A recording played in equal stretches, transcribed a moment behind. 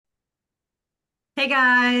Hey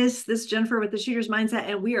guys, this is Jennifer with the Shooter's Mindset,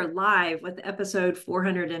 and we are live with episode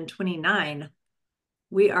 429.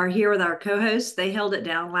 We are here with our co-hosts. They held it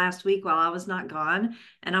down last week while I was not gone,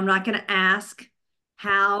 and I'm not going to ask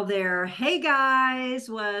how their hey guys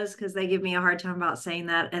was because they give me a hard time about saying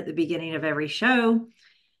that at the beginning of every show.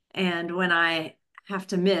 And when I have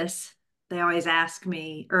to miss, they always ask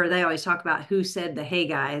me, or they always talk about who said the hey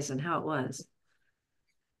guys and how it was.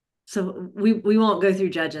 So we won't go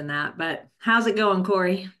through judging that, but how's it going,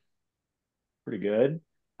 Cory? Pretty good.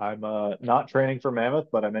 I'm not training for Mammoth,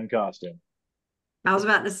 but I'm in costume. I was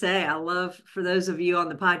about to say, I love for those of you on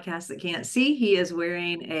the podcast that can't see, he is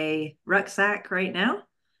wearing a rucksack right now.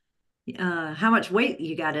 How much weight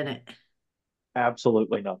you got in it?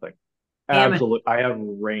 Absolutely nothing. Amateur, Absolutely. I have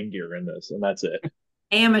reindeer in this, and that's it.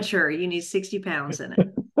 amateur, you need 60 pounds in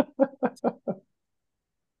it.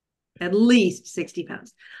 At least 60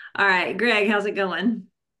 pounds. All right, Greg, how's it going?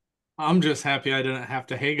 I'm just happy I didn't have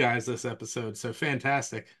to hey guys this episode. So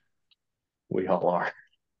fantastic. We all are.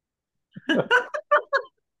 As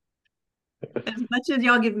much as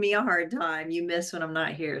y'all give me a hard time, you miss when I'm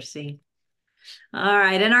not here. See? All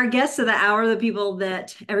right. And our guests of the hour, the people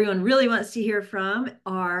that everyone really wants to hear from,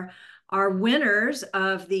 are our winners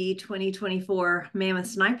of the 2024 Mammoth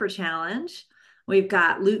Sniper Challenge. We've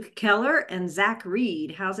got Luke Keller and Zach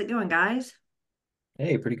Reed. How's it going, guys?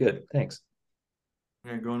 Hey, pretty good. Thanks.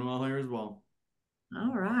 Yeah, going well here as well.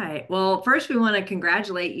 All right. Well, first, we want to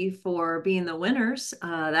congratulate you for being the winners.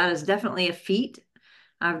 That is definitely a feat.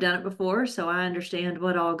 I've done it before, so I understand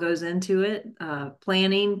what all goes into it.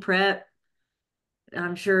 Planning, prep,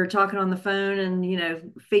 I'm sure talking on the phone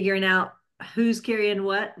and, figuring out who's carrying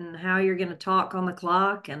what and how you're going to talk on the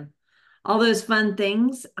clock and all those fun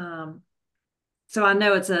things. So I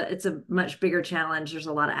know it's a much bigger challenge. There's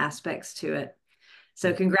a lot of aspects to it.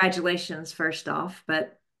 So congratulations first off.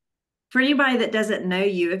 But for anybody that doesn't know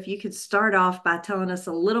you, if you could start off by telling us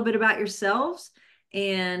a little bit about yourselves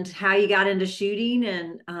and how you got into shooting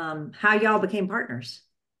and how y'all became partners.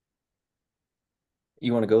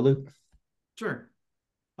 You want to go, Luke? Sure.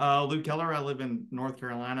 Luke Keller. I live in North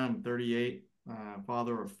Carolina. I'm 38,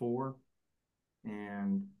 father of four,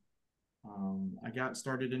 and I got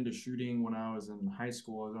started into shooting when I was in high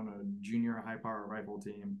school. I was on a junior high power rifle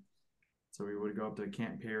team, so we would go up to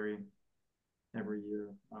Camp Perry every year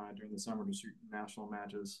during the summer to shoot national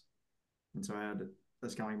matches. And so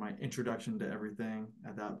that's kind of like my introduction to everything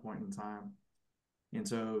at that point in time. And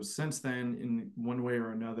so since then, in one way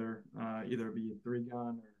or another, either be a three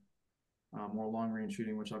gun or more long range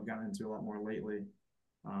shooting, which I've gotten into a lot more lately.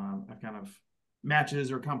 I've kind of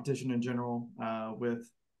matches or competition in general with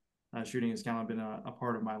shooting has kind of been a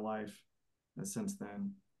part of my life since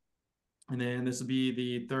then. And then this will be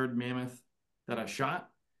the third mammoth that I shot.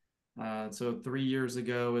 So 3 years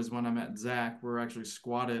ago is when I met Zach. We're actually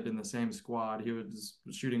squatted in the same squad. He was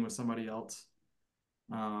shooting with somebody else,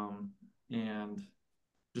 and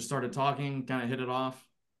just started talking, kind of hit it off,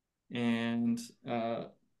 and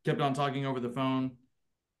kept on talking over the phone.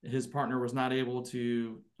 His partner was not able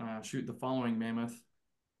to shoot the following mammoth,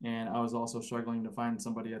 and I was also struggling to find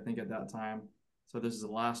somebody. I think at that time, so this is the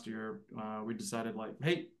last year. We decided like,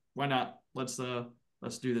 hey, why not? Let's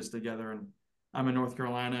do this together. And I'm in North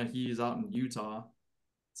Carolina. He's out in Utah,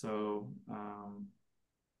 so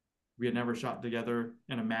we had never shot together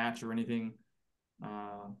in a match or anything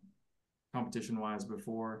competition wise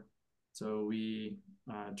before. So we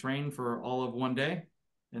trained for all of one day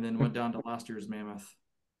and then went down to last year's mammoth.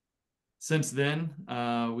 Since then,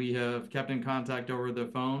 we have kept in contact over the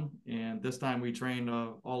phone, and this time we trained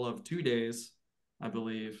all of 2 days, I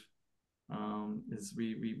believe. Is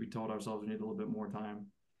we told ourselves we need a little bit more time,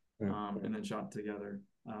 and then shot together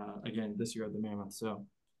again this year at the mammoth. So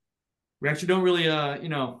we actually don't really,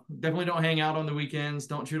 definitely don't hang out on the weekends.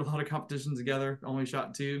 Don't shoot a lot of competitions together. Only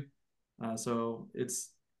shot two, so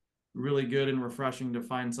it's really good and refreshing to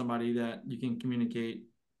find somebody that you can communicate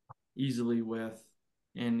easily with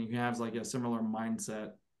and you have like a similar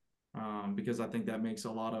mindset, because I think that makes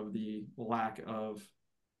a lot of the lack of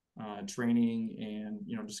training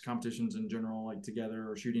and just competitions in general, like together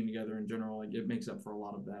or shooting together in general, like it makes up for a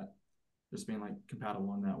lot of that, just being like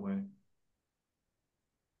compatible in that way.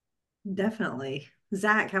 Definitely.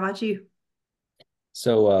 Zach, how about you?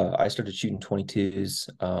 So I started shooting 22s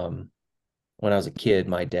when I was a kid.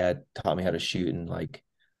 My dad taught me how to shoot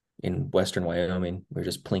in Western Wyoming. We were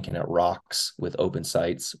just plinking at rocks with open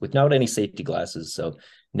sights without any safety glasses. So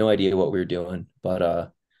no idea what we were doing.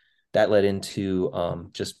 But that led into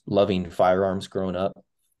just loving firearms growing up,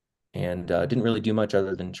 and didn't really do much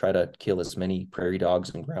other than try to kill as many prairie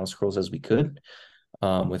dogs and ground squirrels as we could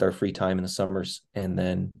with our free time in the summers. And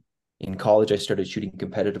then in college, I started shooting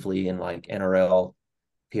competitively in like NRL,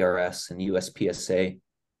 PRS, and USPSA.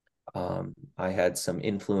 I had some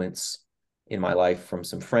influence in my life from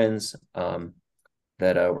some friends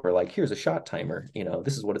that were like, here's a shot timer.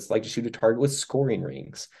 This is what it's like to shoot a target with scoring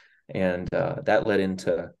rings. And that led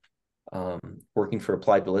into working for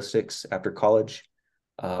Applied Ballistics after college.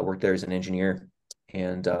 Worked there as an engineer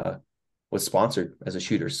and was sponsored as a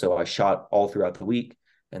shooter. So I shot all throughout the week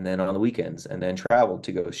and then on the weekends and then traveled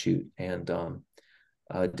to go shoot. And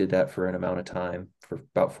did that for an amount of time for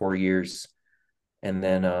about 4 years. And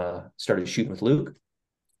then started shooting with Luke.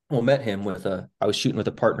 Well, met him I was shooting with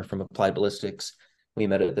a partner from Applied Ballistics. We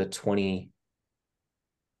met at the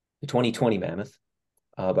 2020 Mammoth.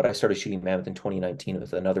 But I started shooting Mammoth in 2019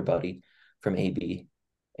 with another buddy from AB.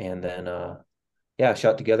 And then,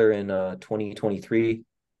 shot together in 2023,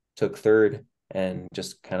 took third, and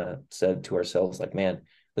just kind of said to ourselves, like, man,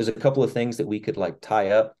 there's a couple of things that we could like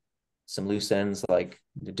tie up, some loose ends, like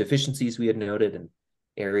the deficiencies we had noted and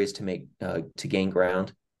areas to gain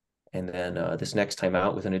ground. And then this next time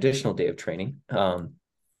out with an additional day of training, kind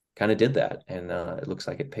of did that. And it looks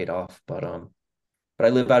like it paid off. But I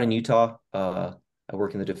live out in Utah. I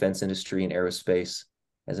work in the defense industry and aerospace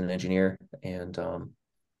as an engineer. And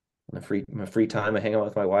my free time, I hang out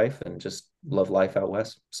with my wife and just love life out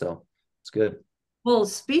west. So it's good. Well,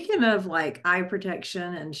 speaking of like eye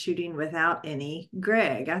protection and shooting without any,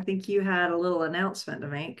 Greg, I think you had a little announcement to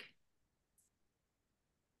make.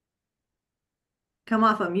 Come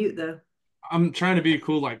off on mute though. I'm trying to be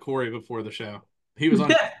cool like Cory before the show. He was on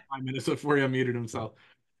 5 minutes before he unmuted himself.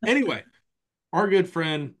 Anyway, our good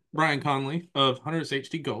friend Brian Conley of Hunters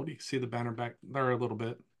HD Gold. You can see the banner back there a little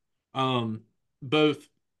bit. Both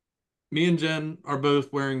me and Jen are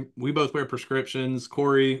we both wear prescriptions.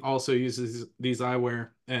 Cory also uses these eyewear,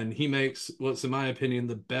 and he makes what's, in my opinion,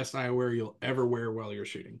 the best eyewear you'll ever wear while you're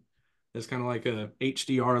shooting. It's kind of like a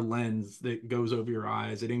HDR lens that goes over your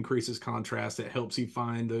eyes. It increases contrast. It helps you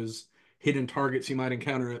find those hidden targets you might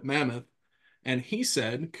encounter at Mammoth. And he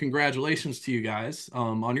said, congratulations to you guys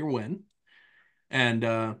on your win. And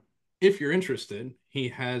if you're interested, he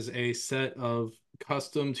has a set of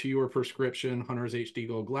custom to your prescription Hunters HD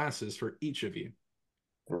Gold glasses for each of you.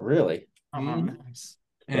 Really? Nice.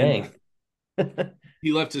 And Dang.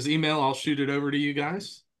 he left his email. I'll shoot it over to you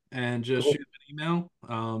guys and just Cool. shoot an email.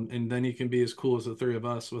 And then you can be as cool as the three of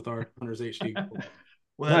us with our Hunters HD Gold.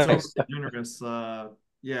 Well, that's Nice. overly generous.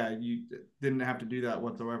 Yeah, you didn't have to do that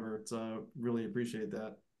whatsoever. It's really appreciate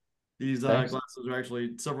that. These Thanks. glasses are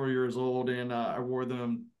actually several years old, and I wore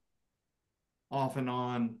them off and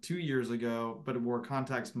on 2 years ago, but I wore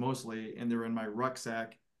contacts mostly, and they're in my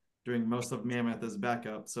rucksack during most of Mammoth as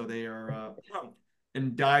backup. So they are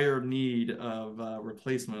in dire need of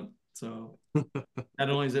replacement. So not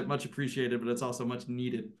only is it much appreciated, but it's also much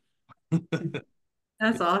needed.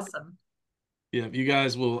 That's awesome. Yeah, you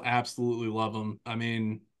guys will absolutely love them. I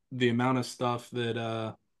mean, the amount of stuff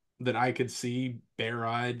that I could see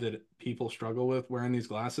bare-eyed that people struggle with wearing these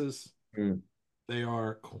glasses, they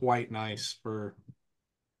are quite nice for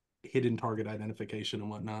hidden target identification and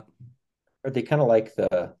whatnot. Are they kind of like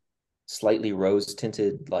the slightly rose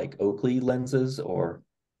tinted like Oakley lenses, or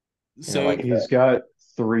So like He's got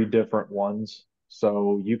 3 different ones.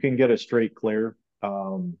 So you can get a straight clear.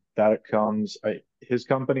 His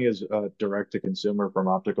company is direct to consumer from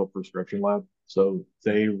Optical Prescription Lab. So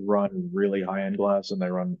they run really high end glass and they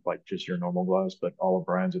run like just your normal glass, but all of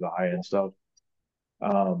brands are the high end stuff.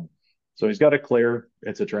 So he's got a clear,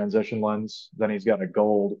 it's a transition lens. Then he's got a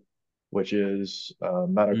gold, which is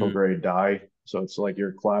medical grade dye. So it's like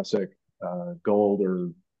your classic gold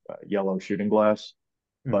or yellow shooting glass,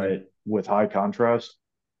 but with high contrast.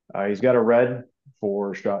 He's got a red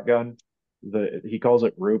for shotgun. He calls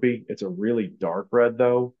it ruby. It's a really dark red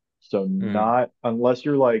though. So not unless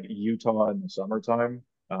you're like Utah in the summertime.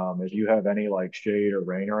 If you have any like shade or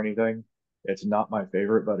rain or anything, it's not my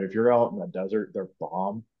favorite. But if you're out in the desert, they're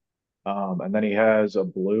bomb. And then he has a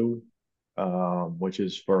blue, which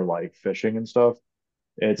is for like fishing and stuff.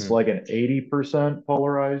 It's like an 80%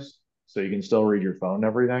 polarized, so you can still read your phone and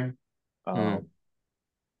everything.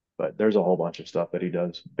 But there's a whole bunch of stuff that he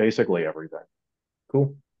does, basically everything.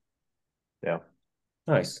 Cool. Yeah.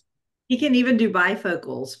 Nice. He can even do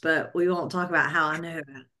bifocals, but we won't talk about how I know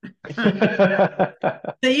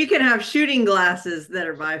that. So you can have shooting glasses that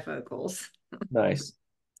are bifocals. Nice.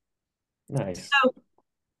 Nice. So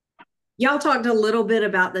y'all talked a little bit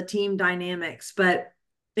about the team dynamics, but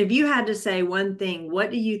if you had to say one thing,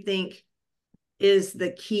 what do you think is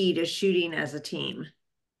the key to shooting as a team?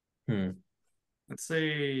 Let's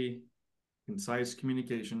say concise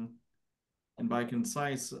communication. And by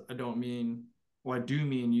concise, I don't mean well, I do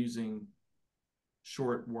mean using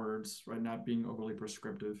short words, right? Not being overly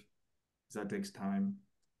prescriptive, because that takes time.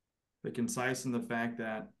 But concise in the fact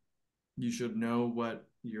that you should know what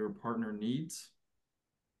your partner needs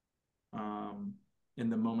in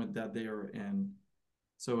the moment that they are in.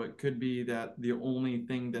 So it could be that the only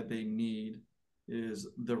thing that they need is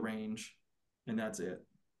the range, and that's it.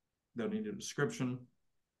 They don't need a description.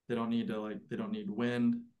 They don't need they don't need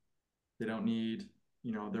wind. They don't need,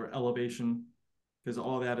 their elevation, because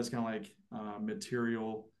all that is kind of like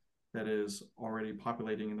material that is already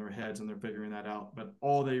populating in their heads and they're figuring that out. But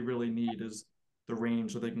all they really need is the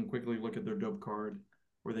range so they can quickly look at their dope card,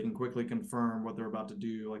 or they can quickly confirm what they're about to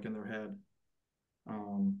do, like in their head.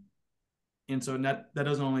 And so that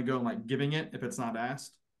doesn't only go in like giving it if it's not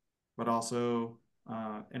asked, but also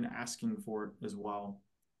in asking for it as well.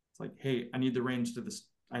 It's like, hey, I need the range to this.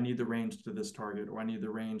 I need the range to this target, or I need the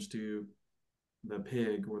range to the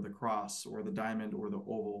pig or the cross or the diamond or the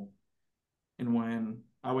oval. And when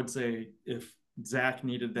I would say if Zach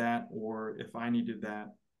needed that, or if I needed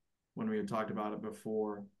that, when we had talked about it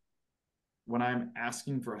before, when I'm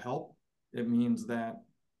asking for help, it means that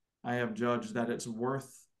I have judged that it's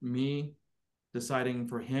worth me deciding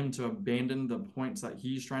for him to abandon the points that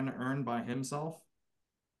he's trying to earn by himself.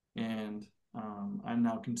 And I'm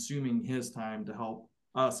now consuming his time to help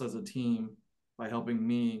us as a team by helping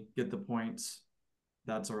me get the points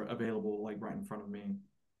that are available like right in front of me.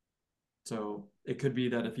 So it could be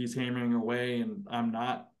that if he's hammering away and I'm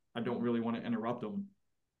not, I don't really want to interrupt him.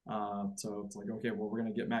 So it's like, okay, well, we're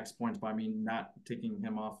going to get max points by me not taking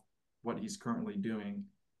him off what he's currently doing.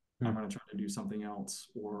 I'm going to try to do something else,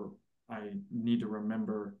 or I need to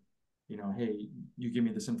remember, hey, you give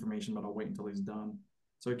me this information, but I'll wait until he's done.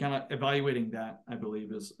 So kind of evaluating that, I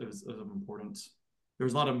believe, is of importance.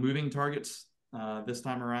 There's a lot of moving targets this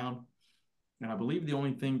time around. And I believe the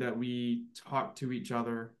only thing that we talked to each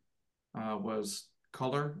other was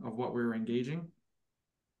color of what we were engaging.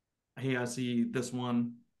 Hey, I see this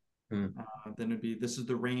one. Then it'd be, this is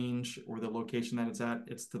the range or the location that it's at.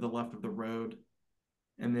 It's to the left of the road.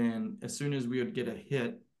 And then as soon as we would get a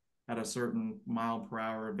hit at a certain mile per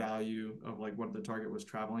hour value of like what the target was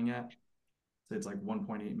traveling at, say it's like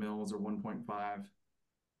 1.8 mils or 1.5,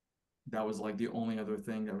 that was like the only other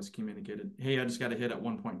thing that was communicated. Hey, I just got a hit at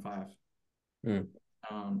 1.5.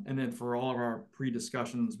 And then for all of our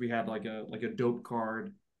pre-discussions, we had like a dope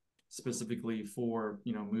card specifically for,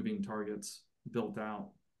 moving targets built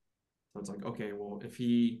out. So it's like, okay, well, if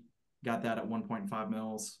he got that at 1.5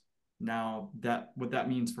 mils, now that what that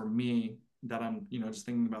means for me, that I'm, just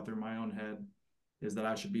thinking about through my own head, is that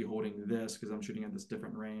I should be holding this because I'm shooting at this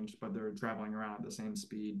different range, but they're traveling around at the same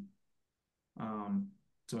speed.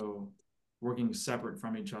 So working separate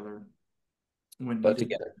from each other when but needed,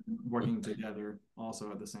 together, working together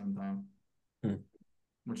also at the same time,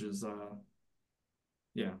 which is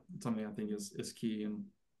something I think is key, and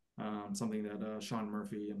something that Sean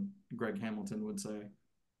Murphy and Greg Hamilton would say.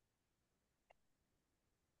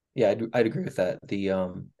 Yeah, I'd agree with that. The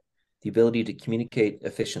ability to communicate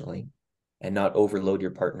efficiently and not overload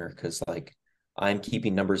your partner, because like I'm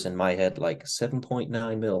keeping numbers in my head like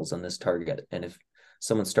 7.9 mils on this target, and if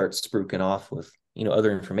someone starts spruiking off with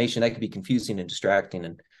other information, that could be confusing and distracting,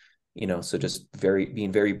 and so just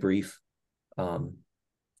being very brief.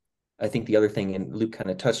 I think the other thing, and Luke kind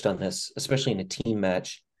of touched on this, especially in a team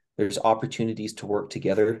match, there's opportunities to work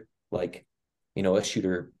together, like a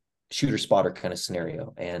shooter spotter kind of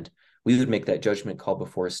scenario, and we would make that judgment call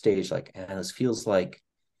before a stage, like, this feels like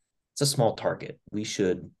it's a small target, we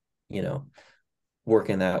should work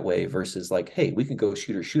in that way, versus like, hey, we can go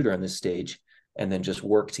shooter on this stage and then just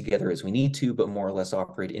work together as we need to, but more or less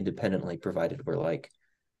operate independently, provided we're like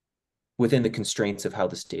within the constraints of how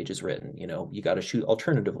the stage is written. You got to shoot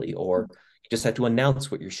alternatively, or you just have to announce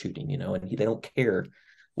what you're shooting, and they don't care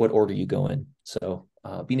what order you go in. So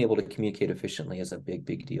being able to communicate efficiently is a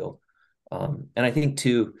big deal. And I think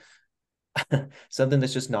too, something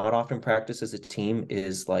that's just not often practiced as a team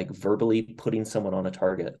is like verbally putting someone on a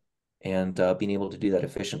target, and being able to do that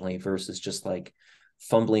efficiently, versus just like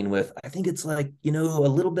fumbling with, I think it's like, a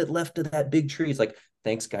little bit left of that big tree. It's like,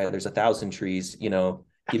 thanks, guy, there's 1,000 trees,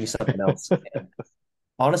 give me something else. And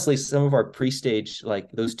honestly, some of our pre-stage, like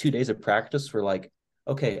those 2 days of practice were like,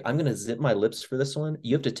 okay, I'm going to zip my lips for this one.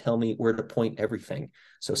 You have to tell me where to point everything.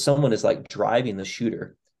 So someone is like driving the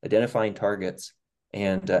shooter, identifying targets,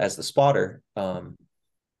 and as the spotter, and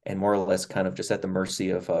more or less kind of just at the mercy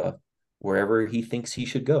of wherever he thinks he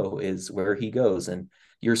should go is where he goes. And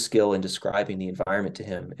your skill in describing the environment to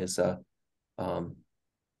him is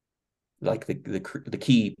like the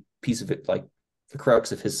key piece of it, like the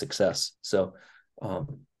crux of his success. So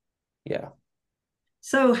yeah.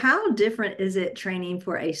 So how different is it training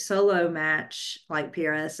for a solo match like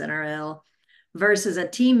PRS, NRL versus a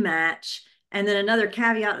team match? And then another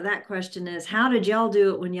caveat to that question is, how did y'all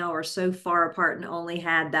do it when y'all were so far apart and only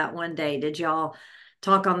had that one day? Did y'all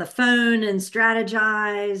talk on the phone and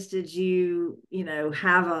strategize? Did you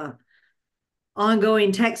have a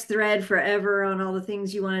ongoing text thread forever on all the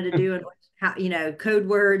things you wanted to do and how, code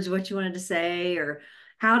words, what you wanted to say, or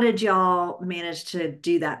how did y'all manage to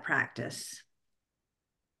do that practice?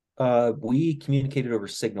 We communicated over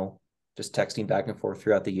Signal, just texting back and forth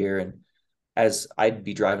throughout the year. And as I'd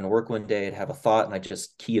be driving to work one day, I'd have a thought and I'd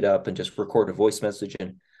just key it up and just record a voice message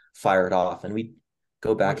and fire it off. And we'd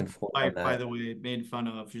go back Which and forth I, on by that. the way, made fun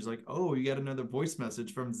of. She's like, "Oh, you got another voice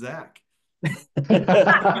message from Zach."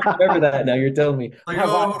 Remember that now. You're telling me. Like,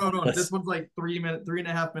 oh, no. This one's like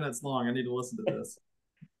 3.5 minutes long. I need to listen to this.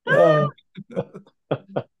 Oh,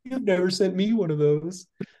 you've never sent me one of those.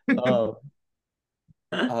 Um,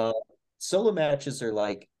 uh, Solo matches are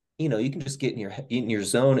like, you can just get in your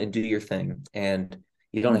zone and do your thing, and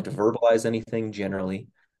you don't have to verbalize anything generally.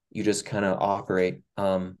 You just kind of operate.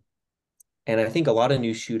 And I think a lot of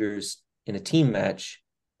new shooters in a team match,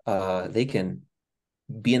 they can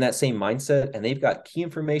be in that same mindset, and they've got key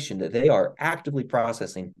information that they are actively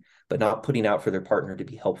processing, but not putting out for their partner to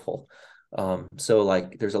be helpful. So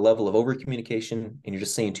like there's a level of over communication and you're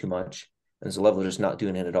just saying too much. And there's a level of just not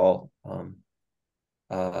doing it at all.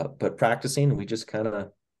 But practicing, we just kind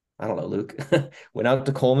of, I don't know, Luke, went out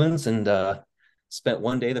to Coleman's and spent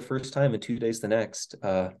one day the first time and 2 days the next,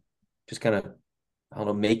 just kind of, I don't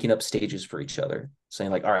know, making up stages for each other,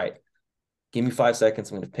 saying like, all right, give me 5 seconds.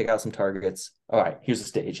 I'm going to pick out some targets. All right, here's the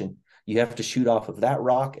stage. And you have to shoot off of that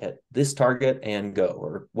rock at this target and go,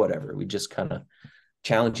 or whatever. We just kind of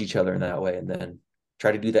challenge each other in that way, and then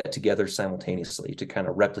try to do that together simultaneously to kind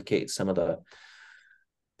of replicate some of the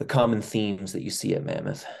common themes that you see at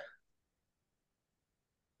Mammoth.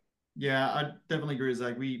 Yeah, I definitely agree with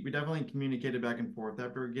Zach. We definitely communicated back and forth.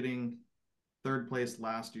 After getting third place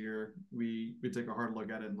last year, we took a hard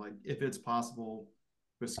look at it and like if it's possible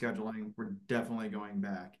with scheduling, we're definitely going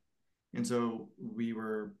back. And so we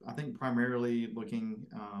were, I think, primarily looking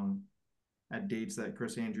at dates that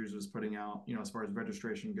Chris Andrews was putting out, as far as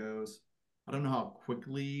registration goes. I don't know how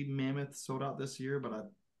quickly Mammoth sold out this year, but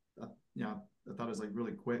I thought it was like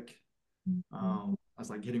really quick. I was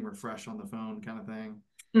like getting refreshed on the phone kind of thing.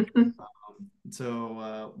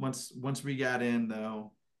 So once we got in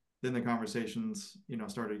though, then the conversations,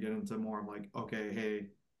 started to get into more of like, okay, hey,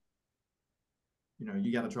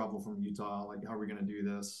 you got to travel from Utah. Like, how are we going to do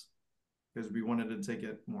this? Because we wanted to take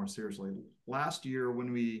it more seriously. Last year,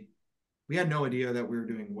 when we had no idea that we were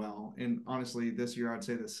doing well, and honestly, this year I'd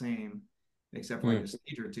say the same, except for like a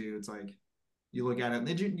stage or two. It's like you look at it,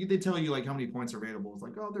 and they tell you like how many points are available. It's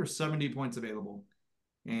like, oh, there's 70 points available,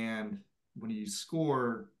 and when you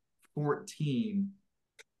score 14,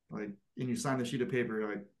 like, and you sign the sheet of paper, you're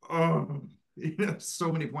like, oh,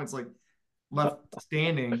 so many points like left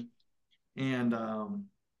standing, and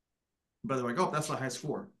but they're like, oh, that's the high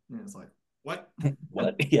score, and it's like, what?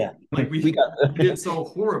 What? Yeah, Like we got we did so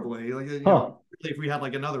horribly. Like, huh. if we had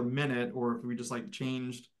like another minute, or if we just like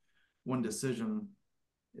changed one decision,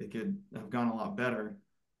 it could have gone a lot better.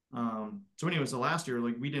 So anyway, so last year,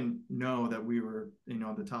 like we didn't know that we were,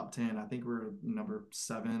 the top 10. I think we were number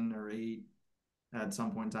 7 or 8 at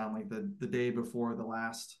some point in time, like the day before the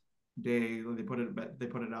last day, they put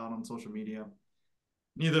it out on social media.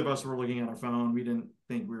 Neither of us were looking at our phone. We didn't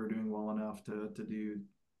think we were doing well enough to do,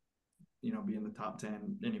 be in the top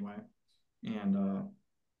 10 anyway. And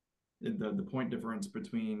the point difference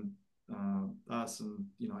between us and,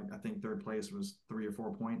 I think third place was 3 or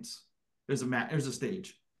 4 points. There's a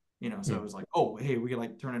stage, so it was like, oh, hey, we could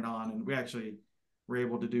like turn it on, and we actually were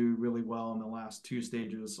able to do really well in the last 2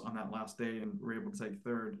 stages on that last day, and we're able to take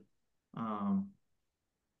third.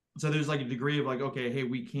 So there's like a degree of like, okay, hey,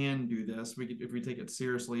 we can do this. We could, if we take it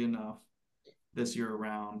seriously enough this year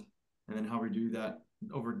around, and then how we do that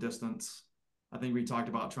over distance. I think we talked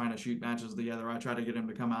about trying to shoot matches together. I tried to get him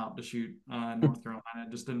to come out to shoot in North Carolina.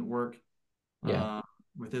 It just didn't work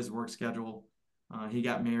with his work schedule. He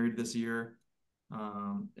got married this year,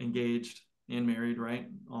 engaged and married, right?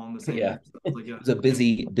 All in the same year. So It was a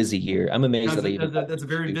busy year. I'm amazed that they even that's a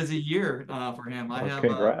very busy year for him. I have 4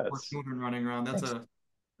 Congrats. children running around.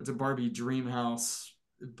 That's a Barbie dream house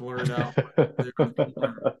blurred out.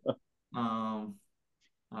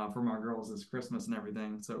 For my girls this Christmas and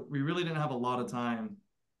everything. So we really didn't have a lot of time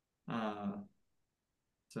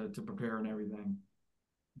to prepare and everything.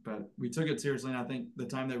 But we took it seriously, and I think the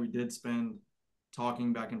time that we did spend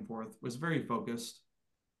talking back and forth was very focused.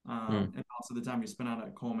 And also the time we spent out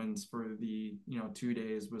at Coleman's for the 2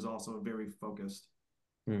 days was also very focused.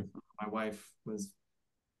 My wife was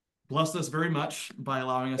blessed us very much by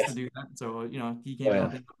allowing us to do that. So he came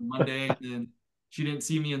out on Monday, and then she didn't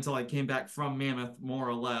see me until I came back from Mammoth, more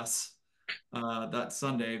or less, that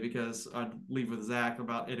Sunday, because I'd leave with Zach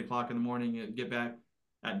about 8 o'clock in the morning and get back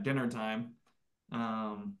at dinner time.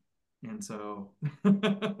 And so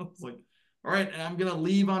it's like, all right, I'm gonna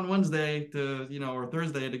leave on Wednesday to or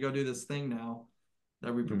Thursday to go do this thing now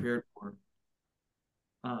that we prepared for.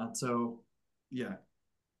 So yeah,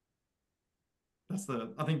 that's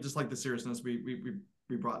I think just like the seriousness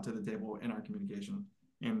we brought to the table in our communication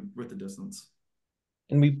and with the distance.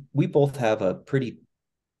 And we both have a pretty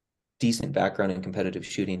decent background in competitive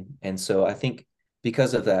shooting, and so I think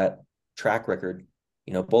because of that track record,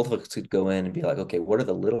 both of us could go in and be like, okay, what are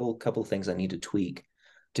the little couple of things I need to tweak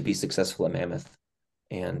to be successful at Mammoth?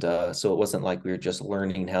 And so it wasn't like we were just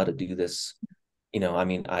learning how to do this. I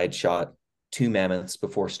mean, I had shot 2 Mammoths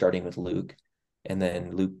before starting with Luke, and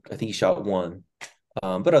then Luke, I think he shot 1.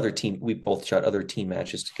 But we both shot other team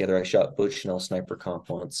matches together. I shot Bushnell Sniper Comp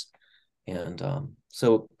once, and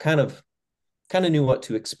so kind of knew what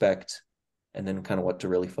to expect, and then kind of what to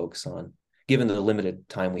really focus on, given the limited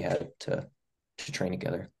time we had to train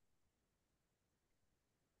together.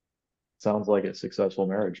 Sounds like a successful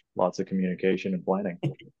marriage. Lots of communication and planning.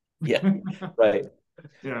 Yeah, right.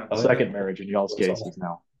 Yeah. Second marriage in y'all's cases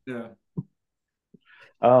now. Yeah.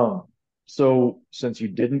 So since you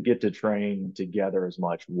didn't get to train together as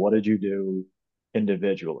much, what did you do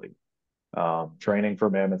individually? Training for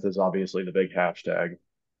Mammoth is obviously the big hashtag.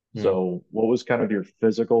 So what was kind of your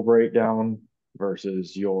physical breakdown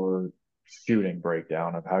versus your shooting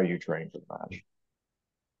breakdown of how you trained for the match?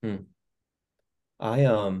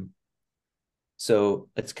 So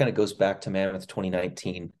it kind of goes back to Mammoth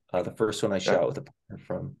 2019. The first one I shot with a partner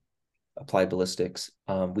from Applied Ballistics.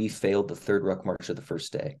 We failed the 3rd ruck march of the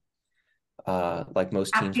first day. Like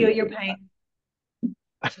most teams, I feel your pain.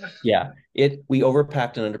 Yeah, we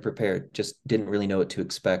overpacked and underprepared. Just didn't really know what to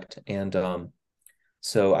expect. And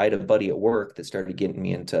so I had a buddy at work that started getting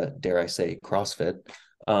me into, dare I say, CrossFit.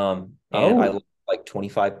 And I lost like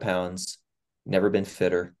 25 pounds, never been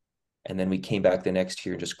fitter. And then we came back the next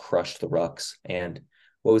year and just crushed the rucks. And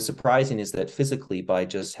what was surprising is that physically, by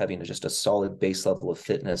just having just a solid base level of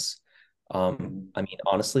fitness, I mean,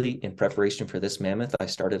 honestly, in preparation for this Mammoth, I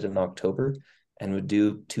started in October and would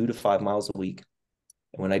do 2 to 5 miles a week.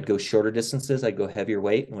 And when I'd go shorter distances, I'd go heavier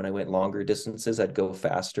weight. And when I went longer distances, I'd go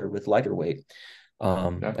faster with lighter weight. I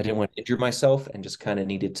didn't want to injure myself, and just kind of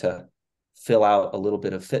needed to fill out a little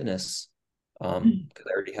bit of fitness, because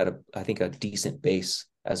I already had I think a decent base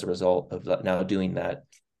as a result of now doing that,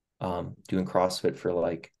 doing CrossFit for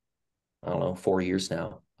like, I don't know, 4 years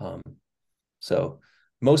now. So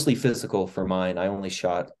mostly physical for mine. I only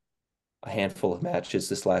shot a handful of matches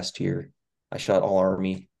this last year. I shot all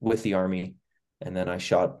Army with the Army, and then I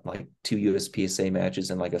shot like 2 USPSA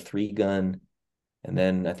matches and like a 3-gun, and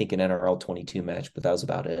then I think an NRL 22 match, but that was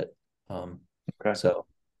about it. So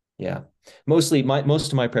yeah, most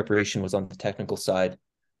of my preparation was on the technical side,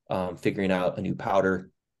 figuring out a new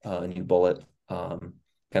powder, a new bullet, kind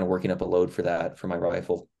of working up a load for that for my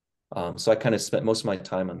rifle. So I kind of spent most of my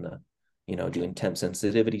time on the, doing temp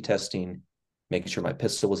sensitivity testing, making sure my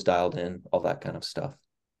pistol was dialed in, all that kind of stuff.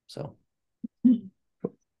 So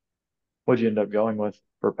what'd you end up going with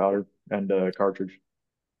for powder and cartridge?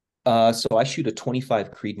 So I shoot a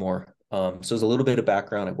 25 Creedmoor. So there's a little bit of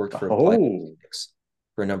background. I worked for Applied Ballistics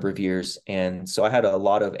for a number of years, and so I had a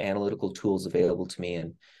lot of analytical tools available to me,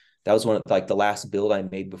 and that was one of like the last build I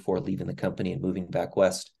made before leaving the company and moving back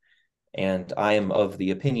west. And I am of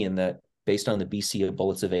the opinion that based on the BC of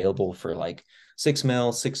bullets available for like 6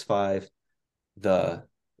 mil, 6.5,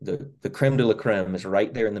 the creme de la creme is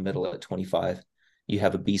right there in the middle at 25. You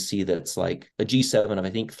have a BC that's like a G7 of I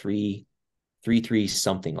think 3.3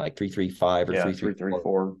 something, like 3.35 or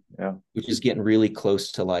 3.34, yeah, which is getting really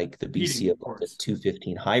close to like the BC of the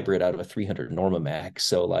 215 hybrid out of a 300 Norma Mag.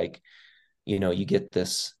 So like, you get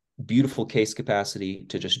this beautiful case capacity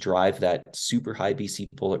to just drive that super high BC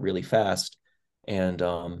bullet really fast. And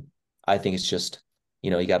I think it's just,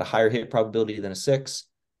 you got a higher hit probability than a 6,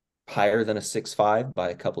 higher than a 6.5 by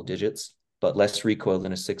a couple digits, but less recoil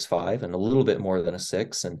than a 6.5 and a little bit more than a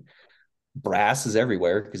 6. And brass is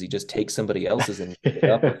everywhere because you just take somebody else's and pick it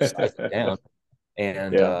up or size it down.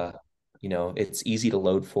 And, it's easy to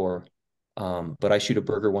load for. But I shoot a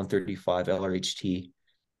Berger 135 LRHT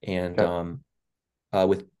and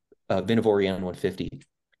with Vinavorian 150.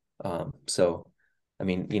 So, I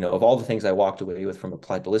mean, of all the things I walked away with from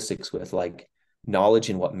Applied Ballistics with, like, knowledge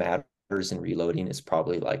in what matters and reloading is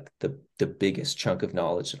probably like the biggest chunk of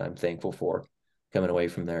knowledge that I'm thankful for coming away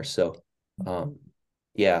from there. So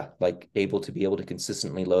yeah, like able to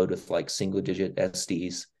consistently load with like single digit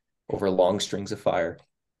SDs over long strings of fire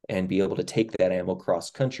and be able to take that ammo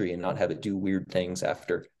cross country and not have it do weird things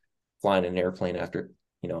after flying an airplane after,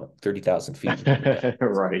 30,000 feet.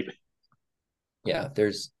 Right. Yeah,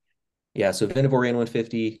 so Venovore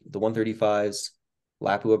N150, the 135s,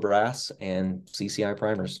 Lapua brass, and CCI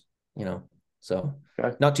primers, so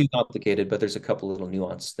Okay. not too complicated, but there's a couple little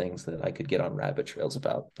nuanced things that I could get on rabbit trails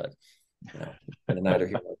about, but neither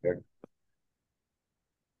here nor there.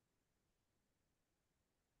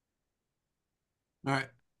 All right.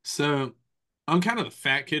 So I'm kind of the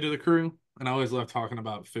fat kid of the crew, and I always love talking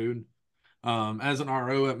about food. As an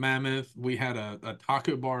RO at Mammoth, we had a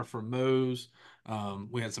taco bar for Moe's.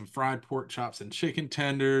 We had some fried pork chops and chicken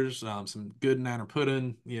tenders, some good nanner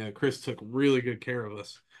pudding. Yeah, Chris took really good care of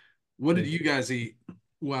us. What did you guys eat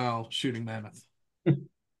while shooting Mammoth?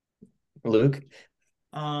 Luke?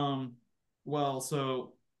 Well,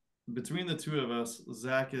 so between the two of us,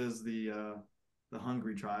 Zach is the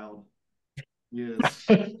hungry child. He is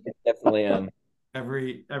Definitely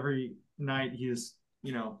every night he is,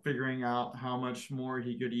 figuring out how much more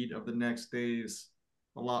he could eat of the next day's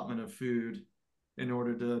allotment of food in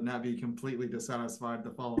order to not be completely dissatisfied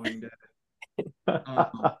the following day.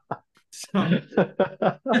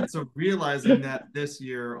 So realizing that this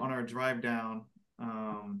year on our drive down,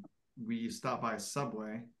 we stopped by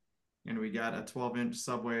Subway and we got a 12-inch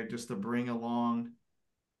Subway just to bring along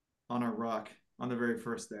on our ruck on the very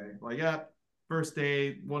first day. Like, yeah, first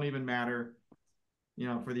day won't even matter,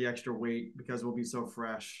 for the extra weight because we'll be so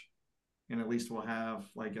fresh. And at least we'll have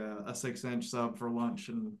like a 6-inch sub for lunch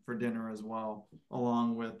and for dinner as well,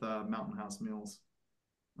 along with Mountain House meals.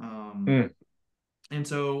 And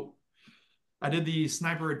so I did the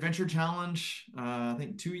Sniper Adventure Challenge, I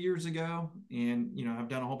think 2 years ago, and I've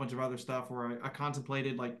done a whole bunch of other stuff where I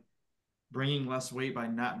contemplated like bringing less weight by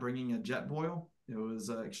not bringing a jet boil. It was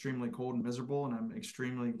extremely cold and miserable, and I'm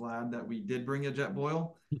extremely glad that we did bring a jet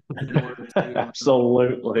boil in order to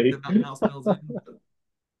Absolutely. the Mountain House meals in.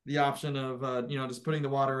 The option of just putting the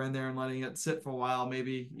water in there and letting it sit for a while,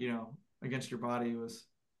 maybe against your body, was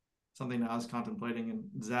something that I was contemplating. And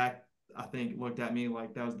Zach, I think, looked at me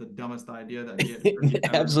like that was the dumbest idea that he had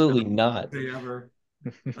absolutely not ever.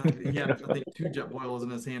 He had, I think, 2 jet boils in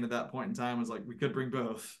his hand at that point in time. Was like, we could bring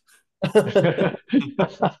both.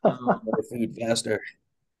 Food faster.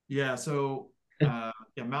 Yeah, so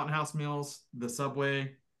Mountain House meals, the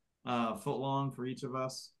Subway, foot long for each of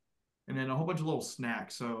us, and then a whole bunch of little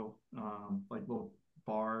snacks. So like little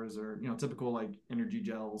bars or typical like energy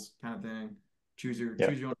gels kind of thing. Choose your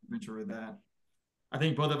own adventure with that. I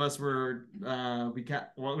think both of us were well,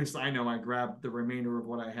 at least I know I grabbed the remainder of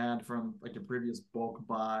what I had from like a previous bulk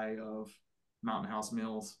buy of Mountain House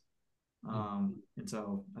meals. And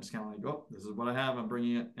so I just kind of like, oh, this is what I have. I'm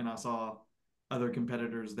bringing it. And I saw other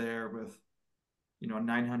competitors there with,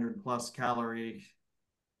 900 plus calorie,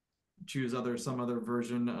 choose some other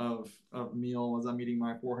version of meal as I'm eating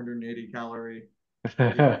my 480 calorie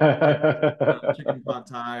chicken pot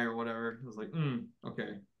thai or whatever. I was like,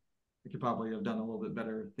 okay, I could probably have done a little bit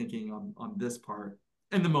better thinking on this part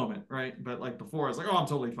in the moment, right? But like before, I was like, oh, I'm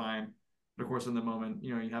totally fine. But of course, in the moment,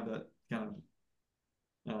 you have that kind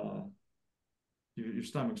of your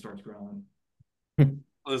stomach starts growling.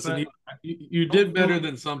 Listen, you did better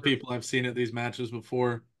than some people I've seen at these matches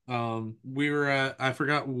before. We were at, I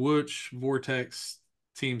forgot which Vortex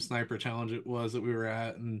Team Sniper Challenge it was that we were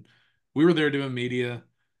at, and we were there doing media,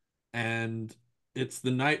 and it's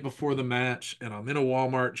the night before the match, and I'm in a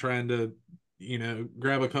Walmart trying to,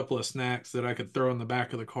 grab a couple of snacks that I could throw in the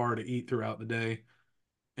back of the car to eat throughout the day.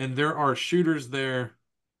 And there are shooters there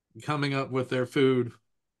coming up with their food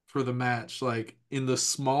for the match, like in the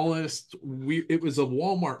smallest it was a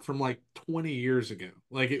Walmart from like 20 years ago.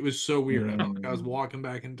 Like it was so weird. I felt like I was walking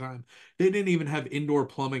back in time. They didn't even have indoor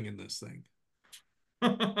plumbing in this thing.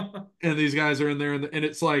 And these guys are in there, and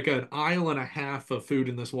it's like an aisle and a half of food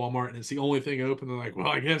in this Walmart, and it's the only thing open. They're like, well,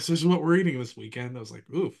 I guess this is what we're eating this weekend. I was like,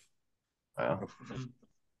 oof. Wow.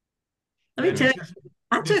 Let me tell you,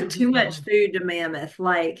 I took too much food to Mammoth.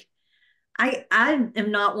 Like I am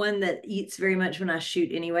not one that eats very much when I shoot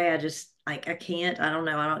anyway. I just like I can't. I don't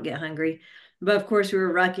know. I don't get hungry. But of course we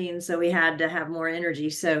were rucking, so we had to have more energy.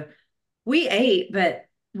 So we ate, but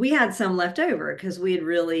we had some left over because we had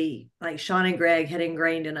really, like Sean and Greg had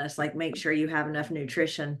ingrained in us, like make sure you have enough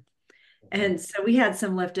nutrition. And so we had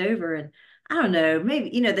some left over, and I don't know, maybe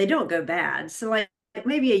they don't go bad. So like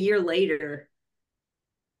maybe a year later,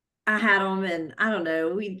 I had them, and I don't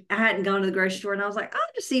know, I hadn't gone to the grocery store, and I was like, I'll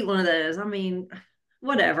just eat one of those. I mean,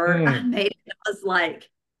 whatever. I made it. I was like,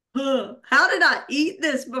 huh, how did I eat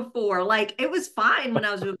this before? Like, it was fine when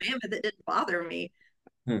I was with Mammoth. It didn't bother me.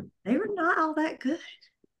 Hmm. They were not all that good.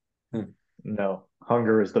 Hmm. No,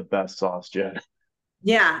 hunger is the best sauce, Jen.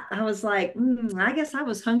 Yeah, I was like, I guess I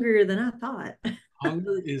was hungrier than I thought.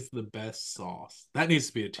 Hunger is the best sauce. That needs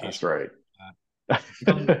to be a That's t-shirt. right.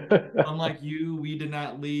 Unlike you, we did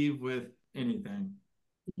not leave with anything.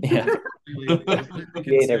 Yeah, Completely he ate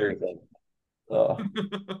consumed. everything. Oh.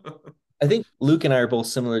 I think Luke and I are both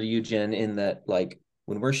similar to you, Jen, in that like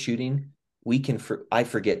when we're shooting, I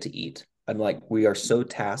forget to eat. I'm like, we are so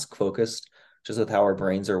task focused, just with how our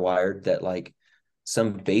brains are wired, that like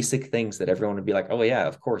some basic things that everyone would be like, oh yeah,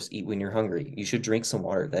 of course, eat when you're hungry. You should drink some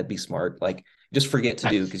water. That'd be smart. Like just forget to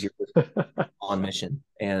do because you're on mission.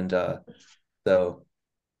 And so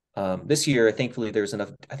this year, thankfully, there's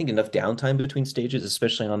enough downtime between stages,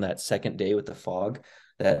 especially on that second day with the fog,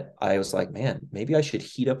 that I was like, man, maybe I should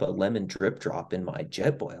heat up a lemon drip drop in my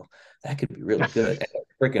jet boil. That could be really good. And it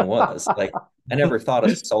freaking was. Like, I never thought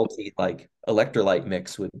a salty, like, electrolyte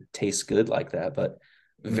mix would taste good like that, but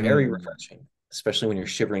very refreshing, especially when you're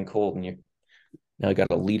shivering cold and you now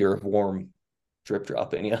got a liter of warm drip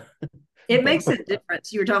drop in you. It But, makes a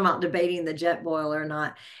difference. You were talking about debating the jet boil or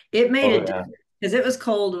not. It made a oh, yeah. difference because it was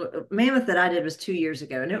cold. Mammoth that I did was 2 years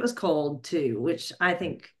ago, and it was cold too, which I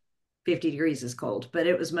think 50 degrees is cold, but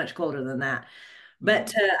it was much colder than that. But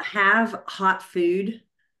to have hot food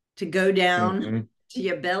to go down Mm-hmm. to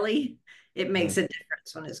your belly, it makes Mm-hmm. a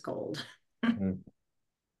difference when it's cold. Mm-hmm.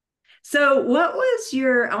 So, what was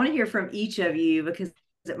I want to hear from each of you because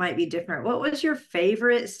it might be different. What was your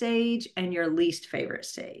favorite stage and your least favorite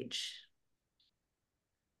stage?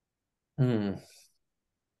 Hmm.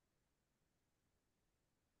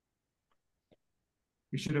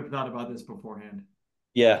 We should have thought about this beforehand.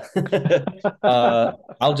 Yeah.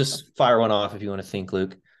 I'll just fire one off if you want to think,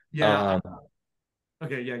 Luke. Yeah.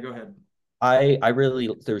 Okay, yeah, go ahead. I really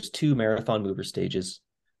there's two marathon mover stages,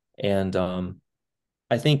 and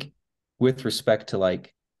I think with respect to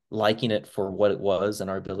like liking it for what it was and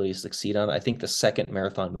our ability to succeed on, I think the second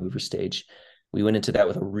marathon mover stage, we went into that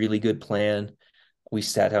with a really good plan. We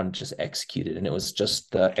sat down and just executed, and it was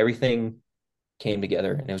just everything came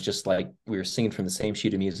together, and it was just like we were singing from the same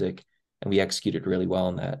sheet of music, and we executed really well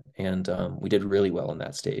on that, and we did really well in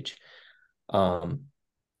that stage. Um,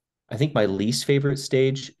 I think my least favorite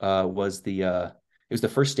stage was it was the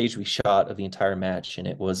first stage we shot of the entire match, and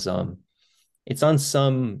it's on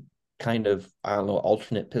some kind of, I don't know,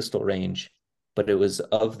 alternate pistol range, but it was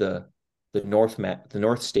of the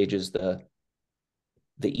north stages, the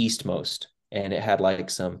eastmost, and it had like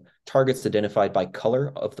some targets identified by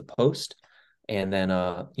color of the post, and then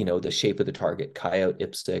the shape of the target, coyote,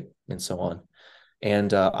 ipstick, and so on.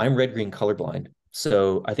 And I'm red green colorblind,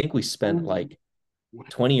 so I think we spent like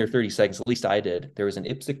 20 or 30 seconds, at least I did. There was an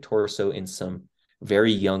ipstick torso in some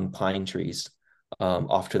very young pine trees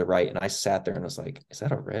off to the right, and I sat there and was like, is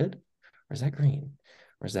that a red, or is that green,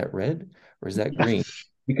 or is that red, or is that green?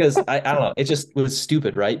 Because I don't know, it just was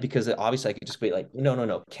stupid, right? Because obviously I could just be like, no, no,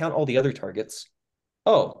 no, count all the other targets.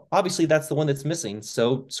 Oh, obviously that's the one that's missing,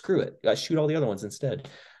 so screw it, I shoot all the other ones instead.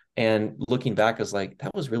 And looking back, I was like,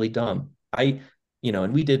 that was really dumb. And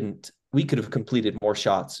we could have completed more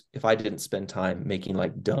shots if I didn't spend time making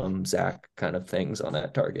like dumb Zach kind of things on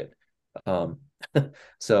that target. Um,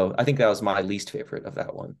 so I think that was my least favorite of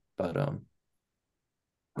that one. But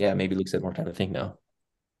yeah, maybe Luke's had more time to think now.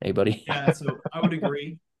 Anybody? Yeah, so I would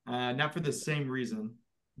agree. Not for the same reason,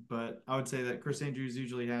 but I would say that Chris Andrews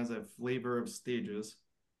usually has a flavor of stages.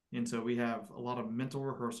 And so we have a lot of mental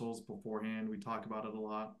rehearsals beforehand. We talk about it a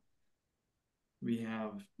lot. We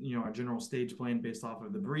have, a general stage plan based off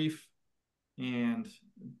of the brief and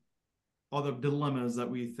all the dilemmas that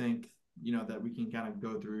we think, that we can kind of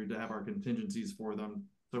go through to have our contingencies for them.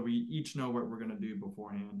 So we each know what we're going to do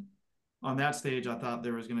beforehand. On that stage, I thought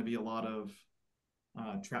there was going to be a lot of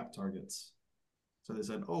trap targets. So they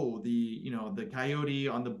said, oh, the coyote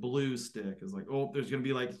on the blue stick is like, oh, there's going to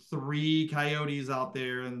be like 3 coyotes out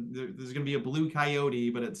there, and there's going to be a blue coyote,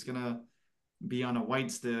 but it's going to be on a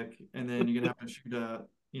white stick, and then you're going to have to shoot a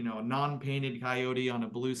non-painted coyote on a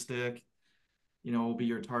blue stick. Will be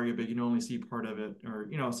your target, but you can only see part of it, or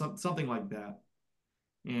something like that.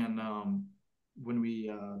 And when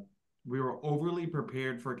we were overly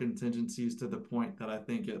prepared for contingencies to the point that I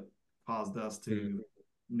think it caused us to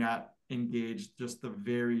not engage just the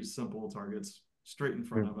very simple targets straight in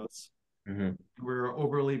front of us. Mm-hmm. We were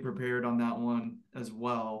overly prepared on that one as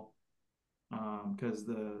well, because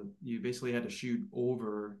you basically had to shoot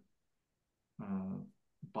over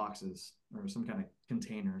boxes or some kind of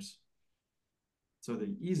containers. So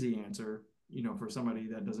the easy answer, for somebody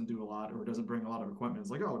that doesn't do a lot or doesn't bring a lot of equipment,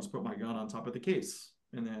 is like, oh, I'll just put my gun on top of the case.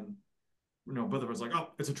 And then, both of us like, oh,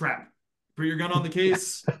 it's a trap. Put your gun on the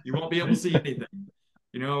case, you won't be able to see anything.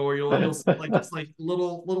 Or you'll see like just like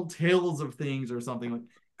little tails of things or something. Like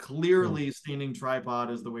clearly standing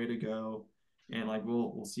tripod is the way to go. And like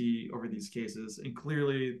we'll see over these cases, and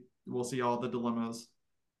clearly we'll see all the dilemmas.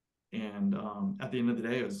 And at the end of the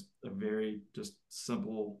day, it was a very just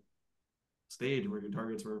simple stage where your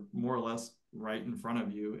targets were more or less right in front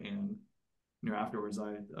of you. And afterwards,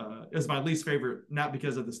 it's my least favorite, not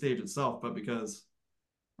because of the stage itself, but because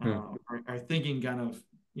our thinking kind of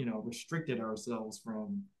restricted ourselves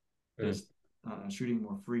from just shooting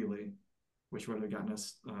more freely, which would have gotten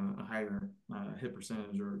us a higher hit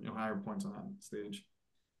percentage or higher points on that stage.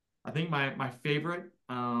 I think my favorite,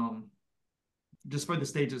 just for the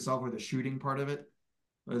stage itself or the shooting part of it,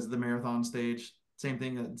 was the marathon stage. Same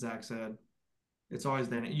thing that Zach said. It's always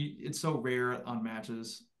there. It's so rare on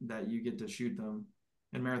matches that you get to shoot them.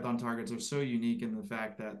 And marathon targets are so unique in the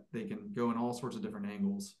fact that they can go in all sorts of different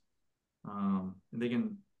angles. And they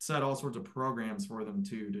can set all sorts of programs for them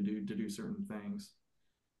too to do certain things.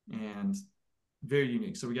 And very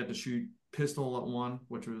unique. So we got to shoot pistol at one,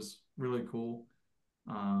 which was really cool.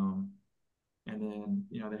 And then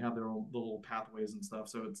they have their own little pathways and stuff.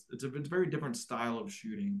 So it's a very different style of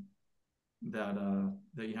shooting that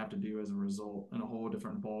you have to do as a result, in a whole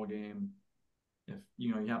different ball game. If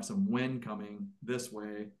you have some wind coming this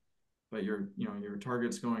way, but your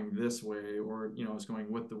target's going this way, or it's going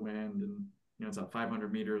with the wind, and it's at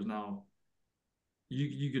 500 meters now.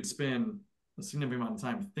 You could spend a significant amount of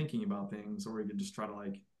time thinking about things, or you could just try to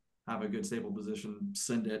like have a good stable position,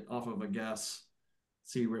 send it off of a guess,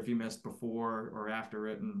 see where if you missed before or after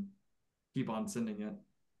it, and keep on sending it.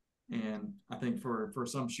 And I think for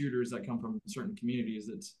some shooters that come from certain communities,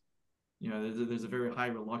 it's there's a very high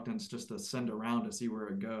reluctance just to send around to see where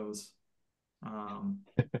it goes. Not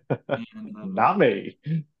me.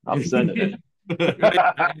 I'm sending it. And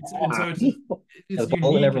so it's the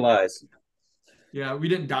bullet never lies. Yeah, we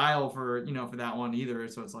didn't dial for for that one either.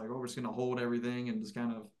 So it's like, oh, we're just gonna hold everything and just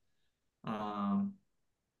kind of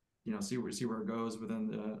see where it goes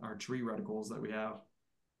within our tree reticles that we have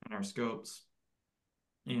and our scopes.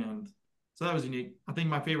 And so that was unique. I think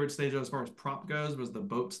my favorite stage as far as prop goes was the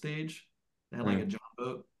boat stage. They had like a John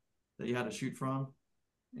boat that you had to shoot from.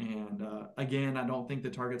 And again, I don't think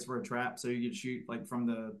the targets were a trap. So you could shoot like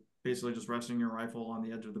from basically just resting your rifle on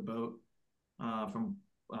the edge of the boat. From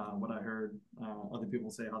what I heard other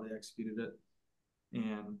people say how they executed it.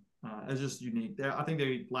 And it's just unique. I think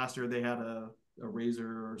last year they had a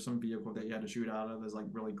razor or some vehicle that you had to shoot out of is like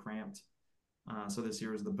really cramped. So this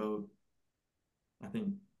year is the boat. I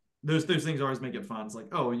think those things always make it fun. It's like,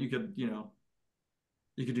 oh, you could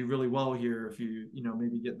do really well here if you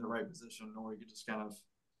maybe get in the right position, or you could just kind of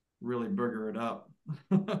really burger it up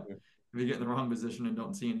if you get in the wrong position and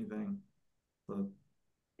don't see anything. So,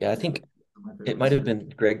 yeah, I think it might have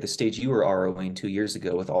been, Greg, the stage you were ROing 2 years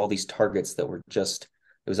ago with all these targets that were it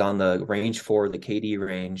was on the range 4, the KD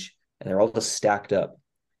range, and they're all just stacked up.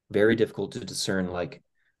 Very difficult to discern, like,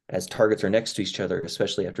 as targets are next to each other,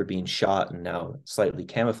 especially after being shot and now slightly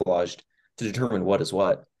camouflaged, to determine what is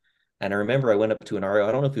what. And I remember I went up to an RO,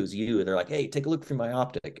 I don't know if it was you, they're like, hey, take a look through my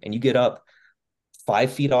optic. And you get up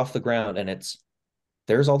 5 feet off the ground and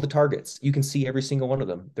there's all the targets. You can see every single one of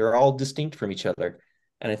them. They're all distinct from each other.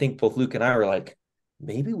 And I think both Luke and I were like,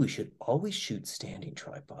 maybe we should always shoot standing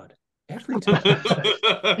tripod every time.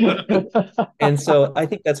 And so I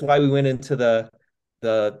think that's why we went into the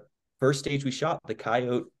first stage we shot, the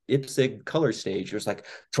Coyote Ipsig color stage. It was like,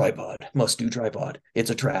 tripod, must do tripod. It's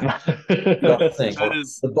a trap. The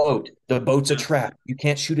boat's a trap. You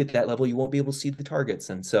can't shoot at that level. You won't be able to see the targets.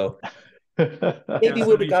 And so maybe we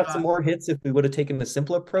would have got some more hits if we would have taken a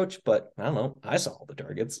simple approach, but I don't know. I saw all the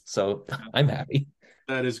targets, so I'm happy.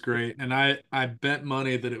 That is great. And I bet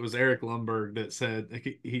money that it was Eric Lumberg that said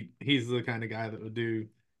he's the kind of guy that would do,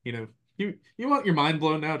 you want your mind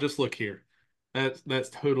blown now? Just look here. That's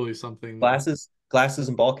totally something. Glasses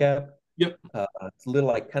and ball cap. Yep. It's a little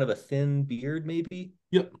like kind of a thin beard, maybe.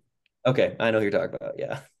 Yep. Okay, I know who you're talking about.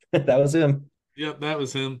 Yeah, that was him. Yep, that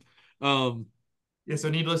was him. Yeah, so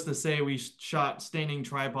needless to say, we shot standing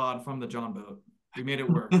tripod from the John boat. We made it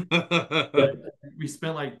work. We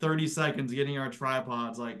spent like 30 seconds getting our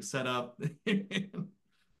tripods like set up.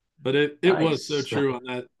 But it was so true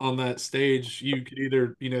on that stage. You could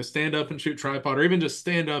either, stand up and shoot tripod, or even just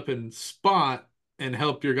stand up and spot and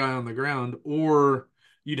help your guy on the ground, or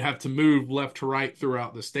you'd have to move left to right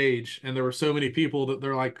throughout the stage. And there were so many people that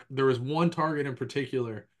they're like, there was one target in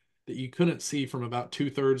particular that you couldn't see from about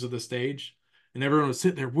 2/3 of the stage. And everyone was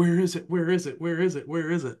sitting there, where is it? Where is it? Where is it?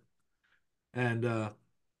 Where is it? And,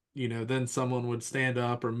 then someone would stand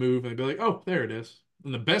up or move and be like, oh, there it is.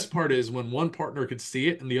 And the best part is when one partner could see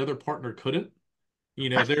it and the other partner couldn't.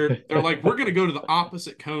 They're like, we're going to go to the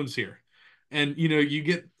opposite cones here. And, you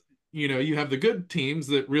have the good teams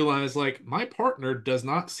that realize, like, my partner does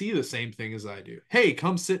not see the same thing as I do. Hey,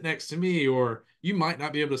 come sit next to me, or you might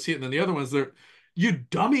not be able to see it. And then the other ones, you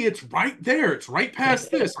dummy, it's right there. It's right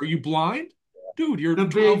past this. Are you blind? Dude, you're The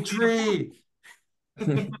 12 big feet apart.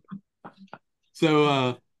 tree.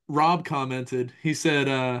 So Rob commented, he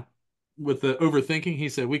said, with the overthinking, he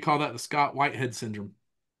said, we call that the Scott Whitehead syndrome.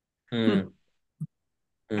 Mm.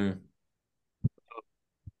 Mm.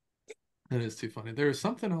 That is too funny. There was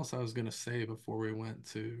something else I was going to say before we went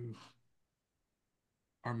to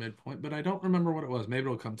our midpoint, but I don't remember what it was. Maybe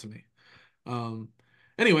it'll come to me. Um,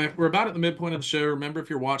 anyway, we're about at the midpoint of the show. Remember, if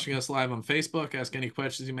you're watching us live on Facebook, ask any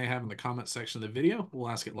questions you may have in the comment section of the video. We'll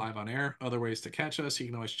ask it live on air. Other ways to catch us, you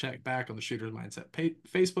can always check back on the Shooter's Mindset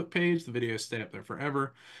Facebook page. The videos stay up there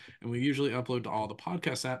forever, and we usually upload to all the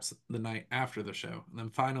podcast apps the night after the show. And then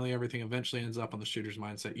finally, everything eventually ends up on the Shooter's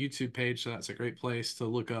Mindset YouTube page, so that's a great place to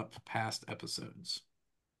look up past episodes.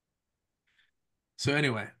 So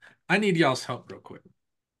anyway, I need y'all's help real quick.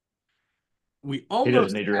 We He almost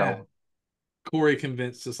doesn't need your had help. Cory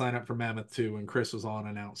convinced to sign up for Mammoth 2 when Chris was on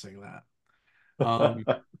announcing that.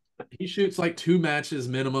 He shoots like 2 matches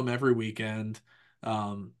minimum every weekend.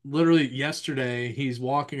 Literally yesterday, he's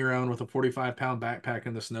walking around with a 45-pound backpack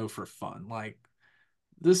in the snow for fun. Like,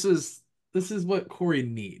 this is what Cory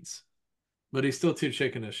needs, but he's still too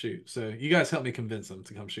chicken to shoot. So you guys help me convince him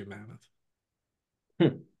to come shoot Mammoth.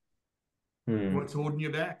 What's holding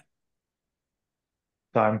you back?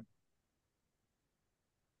 Time.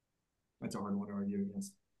 That's a hard one to argue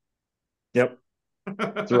against. Yep.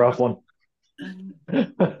 It's a rough one.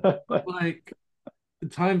 Like,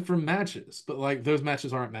 time for matches, but like those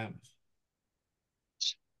matches aren't Mammoth.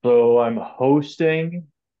 So I'm hosting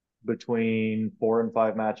between 4 and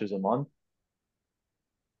 5 matches a month.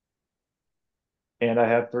 And I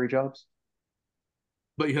have 3 jobs.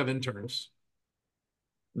 But you have interns.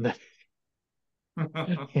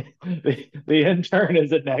 The intern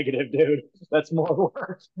is a negative, dude. That's more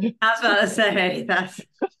work. I was about to say that's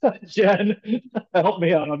Jen, help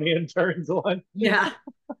me out on the interns one. yeah.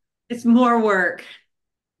 It's more work.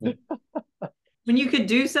 When you could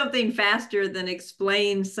do something faster than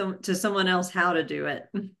explain to someone else how to do it.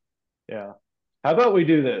 Yeah. How about we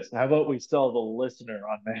do this? How about we sell the listener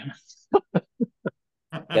on Mammoth?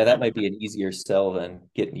 Yeah, that might be an easier sell than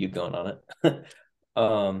getting you going on it.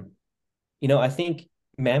 I think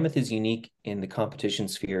Mammoth is unique in the competition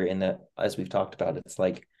sphere in that, as we've talked about, it's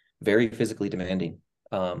like very physically demanding.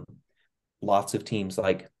 Lots of teams,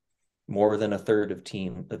 like more than a third of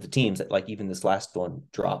the teams that, like, even this last one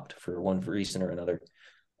dropped for one reason or another.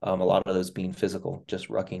 A lot of those being physical, just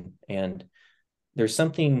rucking. And there's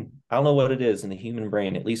something, I don't know what it is in the human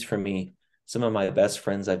brain, at least for me. Some of my best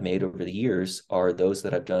friends I've made over the years are those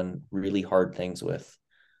that I've done really hard things with.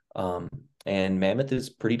 And Mammoth is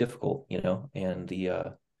pretty difficult, and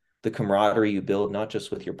the camaraderie you build, not just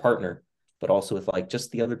with your partner, but also with like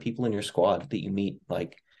just the other people in your squad that you meet.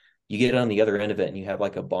 Like, you get on the other end of it and you have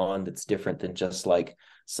like a bond that's different than just like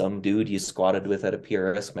some dude you squatted with at a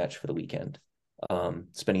PRS match for the weekend.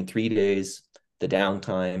 Spending 3 days, the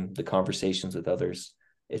downtime, the conversations with others,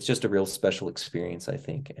 it's just a real special experience, I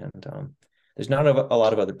think. And there's not a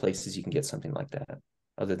lot of other places you can get something like that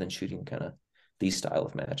other than shooting kind of these style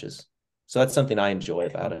of matches. So that's something I enjoy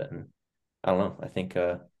about it. And I don't know, I think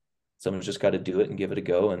someone's just got to do it and give it a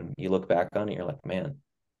go. And you look back on it, you're like, man,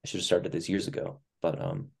 I should have started this years ago. But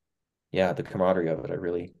yeah, the camaraderie of it, I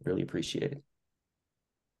really, really appreciate it.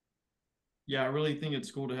 Yeah, I really think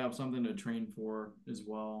it's cool to have something to train for as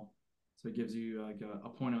well. So it gives you like a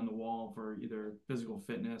point on the wall for either physical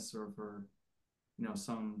fitness or for,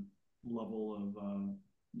 some level of,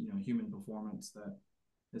 human performance that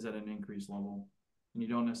is at an increased level. And you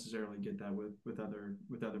don't necessarily get that with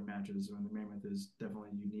other matches. And the Mammoth is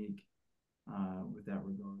definitely unique with that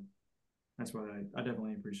regard. That's what I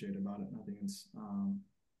definitely appreciate about it. And I think it's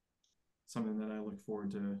something that I look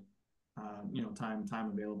forward to,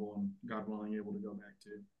 time available and God willing able to go back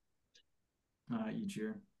to each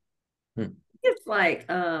year. It's like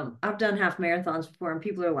I've done half marathons before, and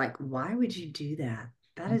people are like, "Why would you do that?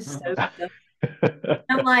 That is so dumb."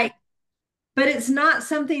 I'm like, but it's not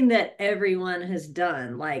something that everyone has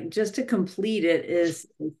done. Like just to complete it is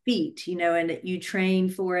a feat, and you train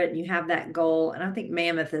for it and you have that goal. And I think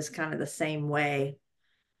Mammoth is kind of the same way.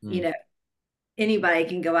 You Mm. know, anybody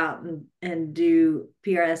can go out and do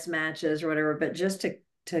PRS matches or whatever, but just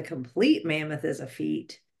to complete Mammoth is a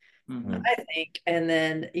feat, Mhm. I think. And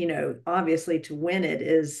then, obviously to win it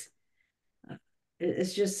is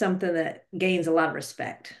it's just something that gains a lot of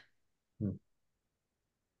respect. Mm.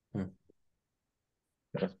 Mm.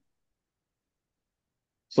 Yeah.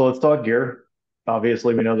 So let's talk gear.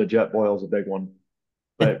 Obviously, we know the jet boil is a big one,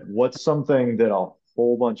 but what's something that a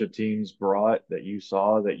whole bunch of teams brought that you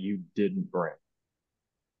saw that you didn't bring?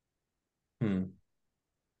 Hmm.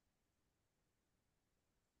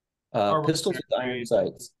 Our Pistols rucksacks with iron weighed,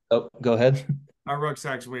 sights. Oh, go ahead. our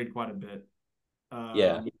rucksacks weighed quite a bit.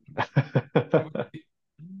 Yeah.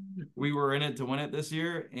 We were in it to win it this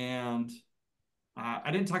year, and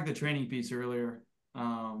I didn't talk the training piece earlier.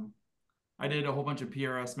 Um, I did a whole bunch of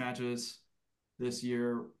PRS matches this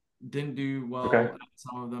year. Didn't do Okay. well at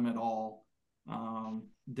some of them at all.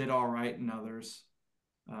 Did all right in others.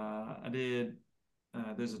 I did.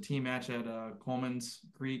 There's a team match at Coleman's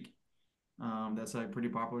Creek. That's like pretty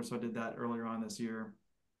popular, so I did that earlier on this year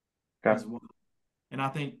Okay. as well. And I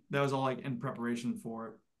think that was all like in preparation for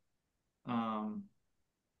it. Um,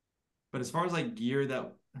 but as far as like gear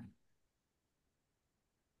that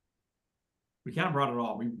we kind of brought it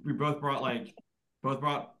all. We both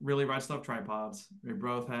brought really right stuff tripods. We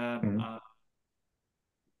both had Mhm.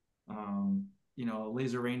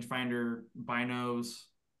 laser rangefinder binos.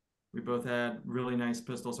 We both had really nice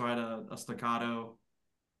pistols. So I had a staccato.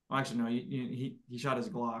 Well, actually, no, he shot his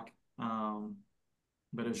Glock,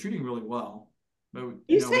 but it was shooting really well. But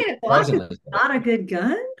You saying a Glock is Surprisingly. not a good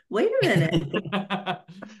gun? Wait a minute.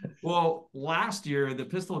 well, last year the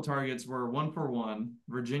pistol targets were 1 for 1,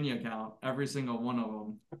 Virginia count, every single one of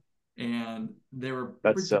them, and they were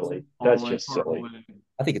That's pretty silly. That's small and just far silly. away.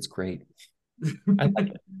 I think it's great. I like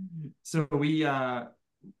it. So we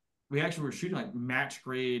actually were shooting like match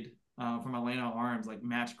grade from Atlanta Arms, like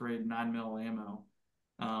match grade 9 mil ammo.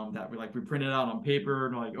 That we printed out on paper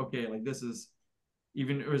and we're like, okay, like this is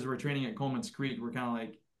even as we're training at Coleman's Creek, we're kind of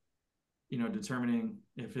like, determining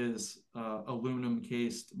if his aluminum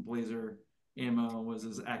cased blazer ammo was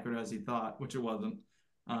as accurate as he thought, which it wasn't.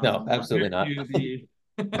 No, absolutely Compared not. to the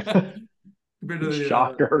compared to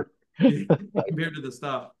Shocker. compared to the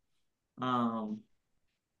stuff. Um,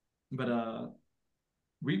 but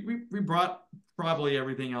we brought probably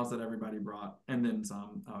everything else that everybody brought, and then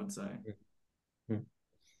some, I would say. I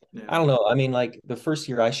Yeah. don't know. I mean, like the first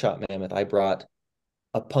year I shot Mammoth, I brought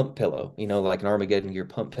a pump pillow, like an Armageddon gear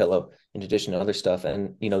pump pillow, in addition to other stuff.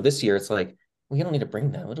 And this year it's like we don't need to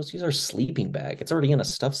bring that. We'll just use our sleeping bag. It's already in a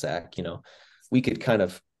stuff sack. We could kind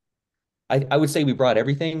of. I would say we brought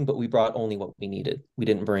everything, but we brought only what we needed. We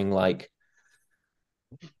didn't bring like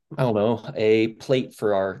I don't know, a plate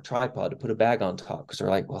for our tripod to put a bag on top because they're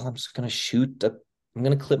like, well, I'm just gonna I'm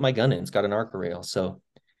gonna clip my gun in. It's got an arc rail. So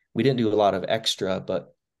we didn't do a lot of extra,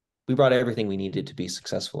 but we brought everything we needed to be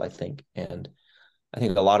successful, I think. And I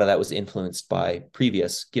think a lot of that was influenced by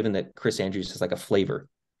previous, given that Chris Andrews has like a flavor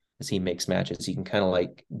as he makes matches. You can kind of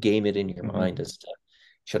like game it in your Mhm. mind as to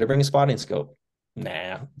should I bring a spotting scope?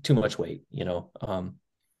 Nah, too much weight.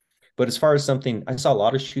 But as far as something, I saw a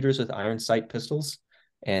lot of shooters with iron sight pistols.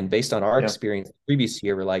 And based on our Yeah. experience the previous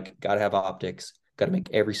year, we're like, got to have optics, got to make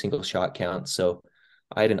every single shot count. So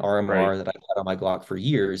I had an Right. RMR that I had on my Glock for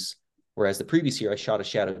years. Whereas the previous year, I shot a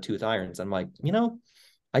Shadow 2 with irons. I'm like,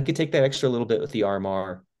 I could take that extra little bit with the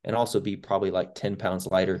RMR and also be probably like 10 pounds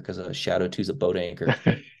lighter because a Shadow 2 is a boat anchor.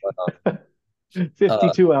 But,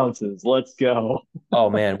 52 ounces. Let's go. oh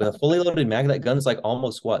man, with a fully loaded mag, that gun's like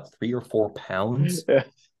almost what, 3 or 4 pounds?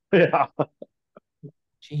 Yeah.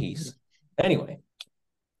 Jeez. Anyway,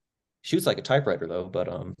 shoots like a typewriter though, but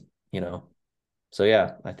you know, so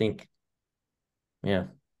yeah, I think, yeah.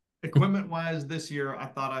 Equipment wise, this year I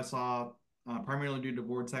thought I saw primarily due to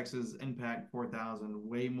Vortex's Impact 4000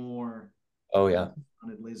 way more Oh yeah.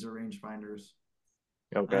 laser rangefinders.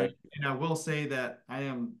 Okay. And I will say that I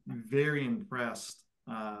am very impressed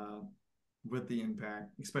with the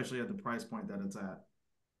Impact, especially at the price point that it's at.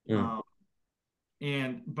 Mm.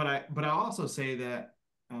 Um, but I also say that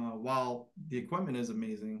while the equipment is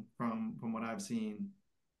amazing from what I've seen,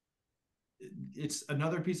 it's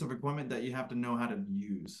another piece of equipment that you have to know how to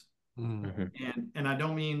use. Mm-hmm. And I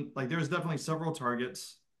don't mean like there's definitely several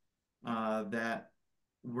targets that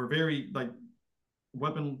were very like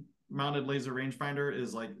weapon mounted laser rangefinder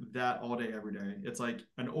is like that all day every day. It's like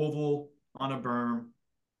an oval on a berm,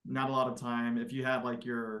 not a lot of time. If you had like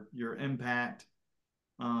your impact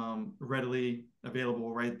readily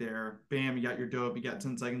available right there. Bam, you got your dope. You got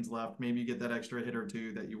 10 seconds left. Maybe you get that extra hit or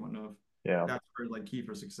two that you wouldn't have. Yeah. That's for like key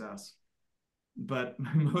for success. But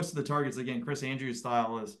most of the targets, again, Chris Andrews'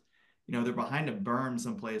 style is, they're behind a berm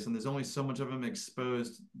someplace, and there's only so much of them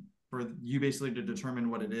exposed for you basically to determine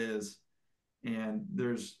what it is. And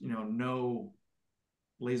there's, no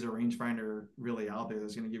laser rangefinder really out there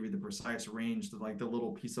that's going to give you the precise range to like the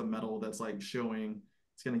little piece of metal that's like showing.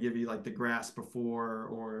 It's going to give you like the grass before,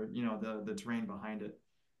 or the terrain behind it.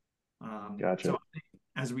 Gotcha. So I think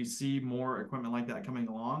as we see more equipment like that coming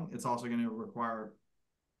along, it's also going to require,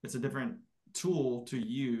 it's a different tool to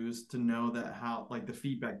use to know that how, like, the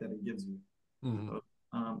feedback that it gives you. Mm-hmm. So,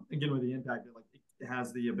 again, with the impact, it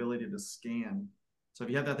has the ability to scan. So if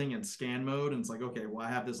you have that thing in scan mode, and it's like, okay, well, I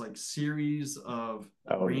have this like series of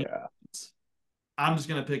yeah. I'm just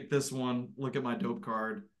gonna pick this one, look at my dope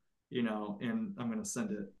card, and I'm gonna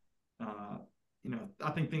send it.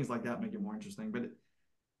 I think things like that make it more interesting. But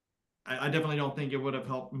I definitely don't think it would have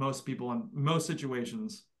helped most people in most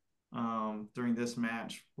situations during this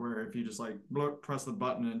match, where if you just like press the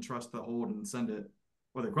button and trust the hold and send it,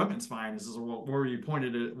 well, the equipment's fine. This is where you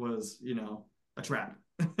pointed it was, a trap.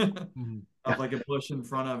 Mm-hmm. Of like a bush in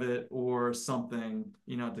front of it or something,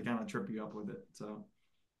 to kind of trip you up with it. So,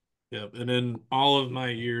 yeah. And in all of my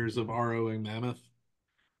years of ROing Mammoth,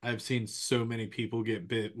 I've seen so many people get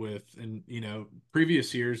bit with, and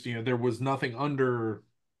previous years, there was nothing under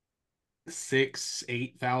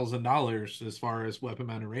 $6,000-$8,000 as far as weapon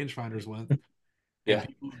mounted rangefinders went. Yeah. And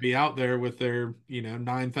people would be out there with their,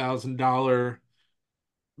 $9,000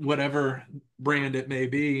 whatever brand it may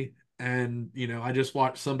be. And, I just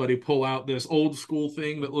watched somebody pull out this old school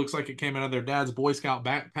thing that looks like it came out of their dad's Boy Scout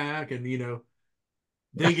backpack. And, they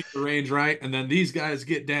get the range right. And then these guys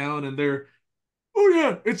get down and they're, oh,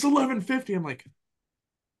 yeah, it's 1150. I'm like,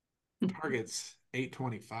 target's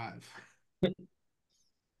 825.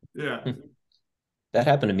 yeah. That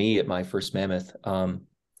happened to me at my first Mammoth.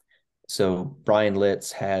 So Brian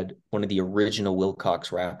Litz had one of the original Wilcox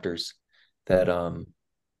Raptors that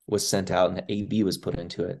was sent out, and the AB was put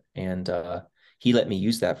into it. And he let me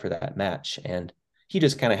use that for that match. And he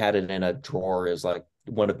just kind of had it in a drawer as like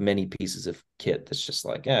one of many pieces of kit that's just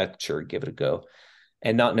like, yeah, sure, give it a go.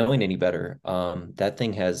 And not knowing any better, that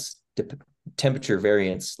thing has temperature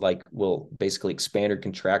variance, like will basically expand or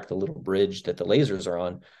contract the little bridge that the lasers are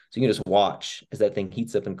on. So you can just watch as that thing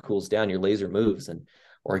heats up and cools down, your laser moves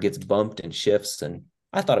or it gets bumped and shifts. And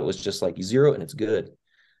I thought it was just like zero and it's good.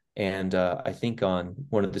 And I think on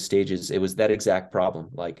one of the stages, it was that exact problem.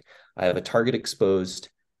 Like I have a target exposed.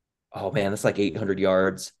 Oh man, that's like 800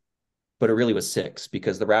 yards, but it really was 6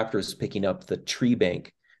 because the Raptor was picking up the tree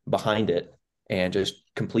bank behind it and just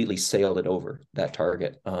completely sailed it over that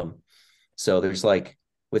target. So there's like,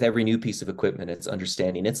 with every new piece of equipment, it's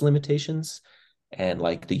understanding its limitations and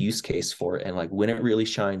like the use case for it and like when it really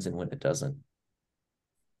shines and when it doesn't.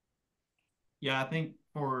 Yeah, I think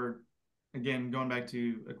again, going back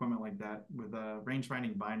to equipment like that with range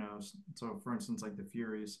finding binos. So for instance, like the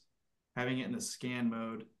Furies, having it in the scan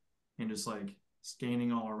mode and just like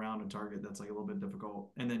scanning all around a target, that's like a little bit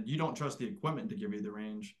difficult. And then you don't trust the equipment to give you the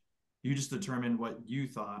range. You just determine what you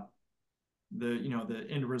thought the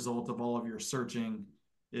end result of all of your searching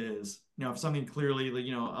is. If something clearly, like,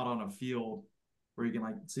 out on a field where you can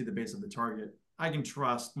like see the base of the target, I can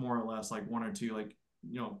trust more or less like one or two like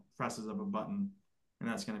presses of a button, and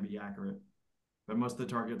that's going to be accurate. But most of the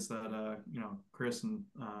targets that Chris and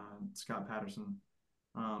Scott Patterson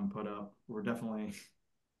put up were definitely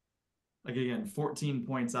like, again, 14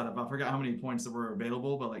 points out of, I forgot how many points that were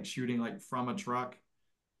available, but like shooting like from a truck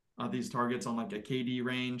these targets on like a KD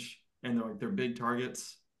range, and they're big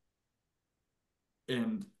targets,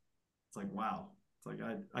 and it's like, wow, it's like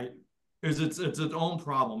it's its own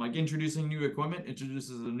problem. Like introducing new equipment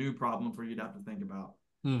introduces a new problem for you to have to think about.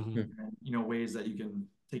 Mm-hmm. And, ways that you can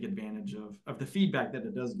take advantage of the feedback that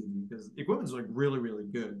it does give you, because the equipment is like really, really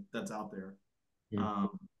good that's out there.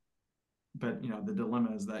 But the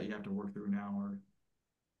dilemma is that you have to work through now, or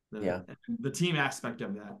the team aspect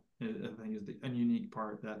of that, I think, is a unique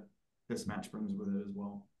part that this match brings with it as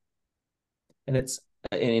well. And it's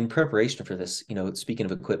in preparation for this, speaking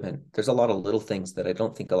of equipment, there's a lot of little things that I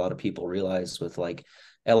don't think a lot of people realize with like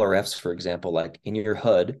LRFs, for example. Like in your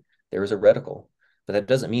HUD, there is a reticle, but that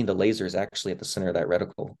doesn't mean the laser is actually at the center of that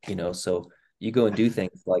reticle, so you go and do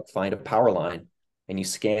things like find a power line and you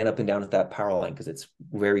scan up and down at that power line because it's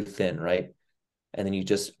very thin, right? And then you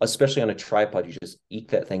just, especially on a tripod, you just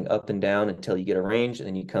eke that thing up and down until you get a range, and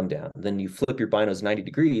then you come down. And then you flip your binos 90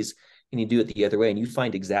 degrees and you do it the other way, and you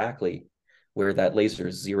find exactly where that laser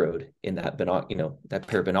is zeroed in that that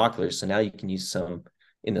pair of binoculars. So now you can use some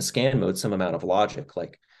in the scan mode some amount of logic,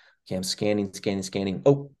 like, okay, I'm scanning.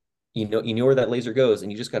 Oh, you know where that laser goes,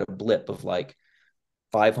 and you just got a blip of like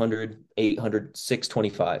 500, 800,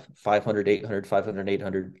 625, 500, 800, 500,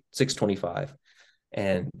 800, 625.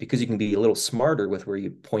 And because you can be a little smarter with where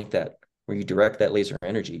you point that, where you direct that laser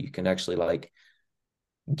energy, you can actually like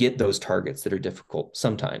get those targets that are difficult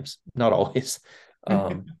sometimes, not always.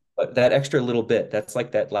 But that extra little bit, that's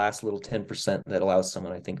like that last little 10% that allows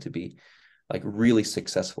someone, I think, to be like really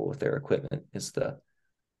successful with their equipment, is the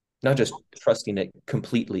not just trusting it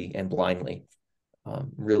completely and blindly,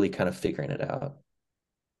 really kind of figuring it out.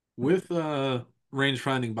 With range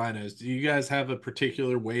finding binos, do you guys have a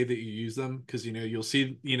particular way that you use them? Because you'll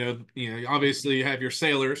see, obviously you have your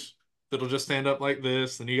sailors that'll just stand up like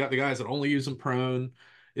this, and you got the guys that only use them prone.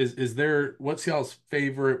 Is there what's y'all's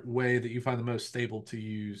favorite way that you find the most stable to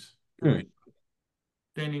use your range?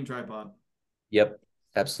 Standing tripod. Yep,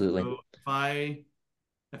 absolutely. So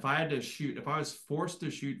if I had to shoot, if I was forced to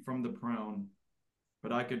shoot from the prone,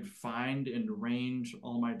 but I could find and range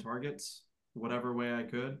all my targets whatever way I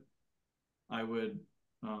could, I would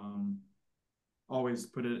always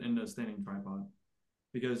put it in a standing tripod,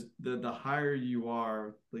 because the higher you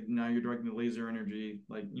are, like now you're directing the laser energy,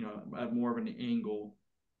 like at more of an angle,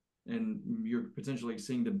 and you're potentially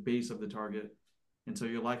seeing the base of the target, and so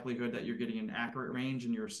your likelihood that you're getting an accurate range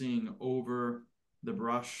and you're seeing over the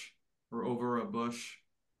brush or over a bush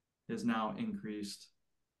is now increased.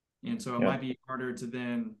 And so it might be harder to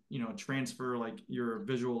then, transfer like your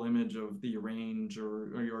visual image of the range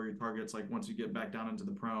or your targets, like once you get back down into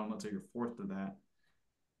the prone, let's say you're fourth to that.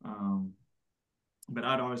 But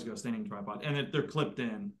I'd always go standing tripod, and they're clipped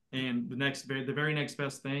in. And the very next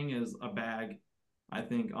best thing is a bag, I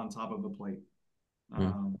think, on top of the plate.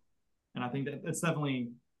 And I think that it's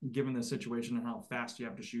definitely, given the situation and how fast you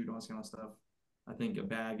have to shoot, all this kind of stuff, I think a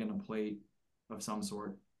bag and a plate of some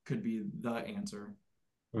sort could be the answer.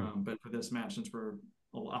 But for this match, since we're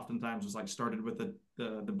oftentimes just like started with the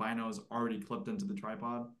binos already clipped into the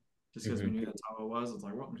tripod, just because we knew that's how it was. It's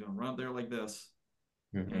like, well, I'm just gonna run up there like this.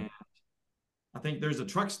 And I think there's a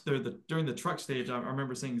truck there during the truck stage. I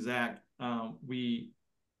remember seeing Zach. We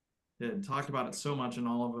had talked about it so much in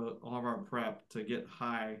all of our prep to get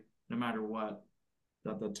high no matter what,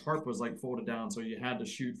 that the tarp was like folded down, so you had to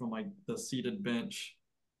shoot from like the seated bench.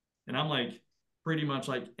 And I'm like pretty much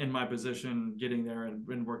like in my position, getting there and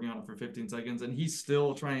been working on it for 15 seconds, and he's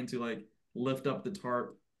still trying to like lift up the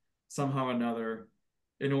tarp somehow or another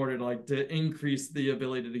in order to like to increase the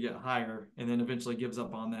ability to get higher, and then eventually gives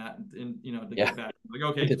up on that, and to get back like,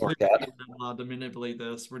 okay, clearly we're not allowed to manipulate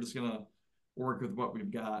this, we're just gonna work with what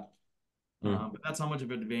we've got. But that's how much of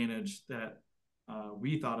an advantage that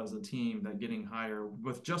we thought as a team, that getting higher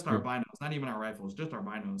with just our binos, not even our rifles, just our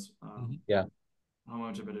binos, how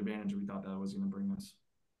much of an advantage we thought that was going to bring us.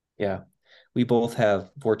 Yeah, we both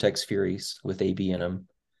have Vortex Furies with AB in them,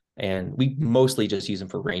 and we mostly just use them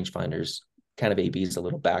for rangefinders. Kind of AB is a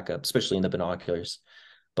little backup, especially in the binoculars.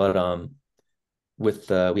 But we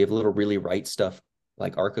have little really right stuff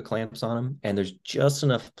like Arca clamps on them, and there's just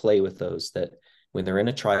enough play with those that when they're in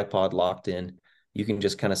a tripod locked in, you can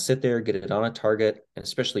just kind of sit there, get it on a target, and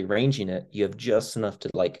especially ranging it, you have just enough to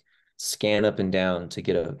like scan up and down to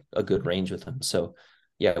get a good range with them. So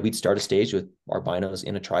yeah, we'd start a stage with our binos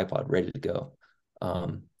in a tripod ready to go.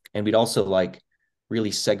 And we'd also like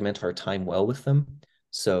really segment our time well with them.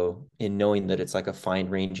 So in knowing that it's like a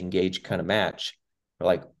find, range, engage kind of match, we're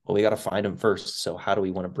like, well, we got to find them first. So how do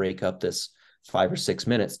we want to break up this 5 or 6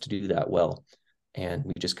 minutes to do that well? And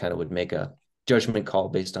we just kind of would make a judgment call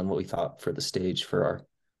based on what we thought for the stage for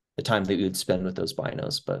the time that we would spend with those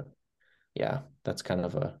binos. But yeah, that's kind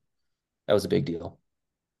of that was a big deal.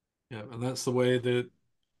 Yeah, and that's the way that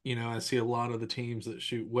I see a lot of the teams that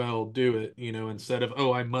shoot well do it, instead of,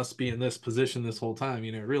 oh, I must be in this position this whole time,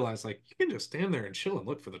 realize like you can just stand there and chill and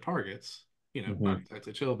look for the targets, not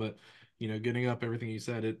exactly chill, but, getting up, everything you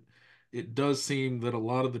said, it does seem that a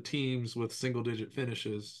lot of the teams with single digit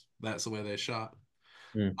finishes, that's the way they shot.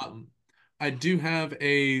 I do have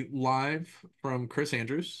a live from Chris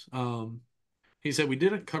Andrews. He said, we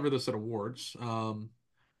didn't cover this at awards,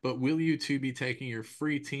 but will you two be taking your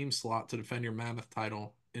free team slot to defend your Mammoth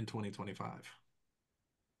title in 2025?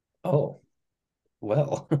 Oh,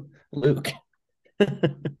 well, Luke. I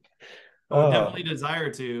would definitely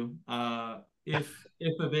desire to.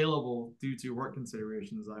 If available due to work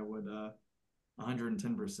considerations, I would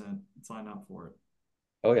 110% sign up for it.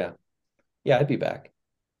 Oh yeah. Yeah, I'd be back.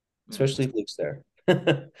 Especially if Luke's there.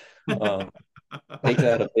 Take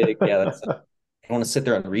that a big, I want to sit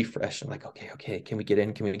there and refresh and like, okay, can we get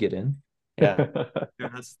in? Can we get in? Yeah. Yeah,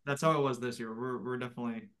 that's how it was this year. We're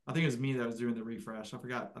definitely. I think it was me that was doing the refresh. I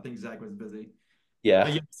forgot. I think Zach was busy. But Yeah.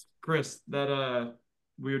 yes, Chris, that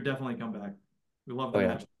we would definitely come back. We love Oh, the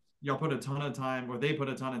yeah. match. Y'all put a ton of time, or they put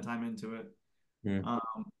a ton of time into it. Mm. I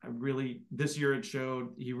really this year it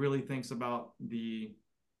showed he really thinks about the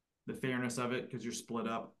fairness of it because you're split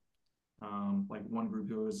up. Like one group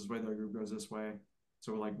goes this way, the other group goes this way.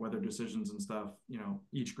 So like weather decisions and stuff,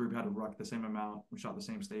 each group had to ruck the same amount. We shot the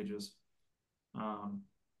same stages. Um,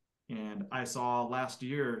 and I saw last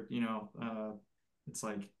year, it's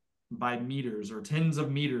like by meters or tens of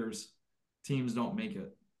meters, teams don't make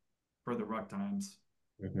it for the ruck times.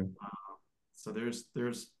 Mm-hmm. So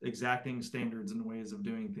there's exacting standards and ways of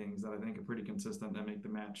doing things that I think are pretty consistent that make the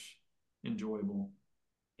match enjoyable.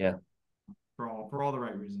 Yeah. For all the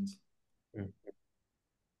right reasons. Mm.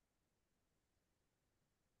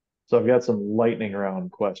 So I've got some lightning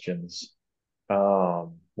round questions.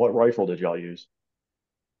 What rifle did y'all use?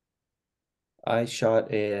 I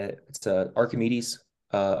shot it's a Archimedes,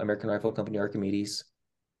 American Rifle Company Archimedes,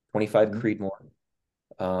 25 Mhm.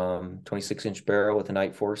 Creedmoor, 26-inch barrel with a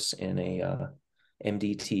Night Force and a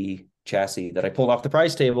MDT chassis that I pulled off the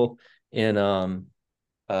prize table in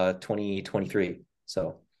 2023.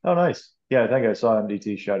 So, Oh, nice. Yeah, I think I saw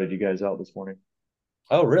MDT shouted you guys out this morning.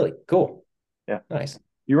 oh, really? Cool. Yeah. Nice.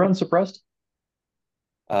 You run suppressed?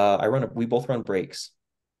 We both run brakes.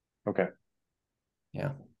 Okay.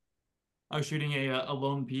 Yeah. I was shooting a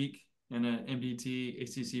Lone Peak and an MDT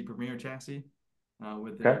ACC Premier chassis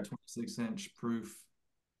with Okay. a 26-inch proof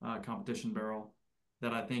competition barrel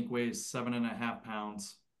that I think weighs 7.5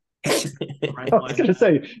 pounds. I was gonna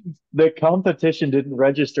say the competition didn't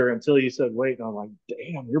register until you said wait, and I'm like,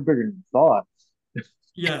 damn, you're bigger than you thought.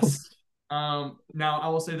 Yes. Now I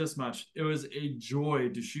will say this much: it was a joy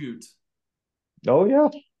to shoot. Oh yeah.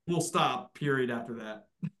 Full stop. Period. After that,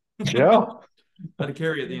 Yeah. I had to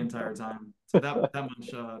carry it the entire time. So that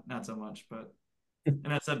much, not so much. But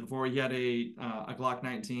and I said before, he had a Glock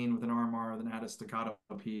 19 with an RMR, then had a Staccato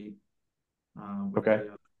P with Okay.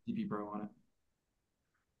 a DP Pro on it.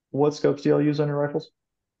 What scopes do y'all use on your rifles?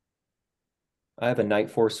 I have a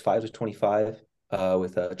Night Force 5 to 25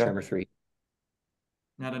 with a Okay. Tremor 3.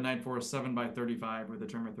 And had a Night Force 7x35 with a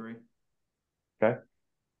Tremor 3. Okay.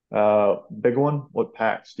 Big one. What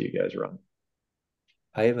packs do you guys run?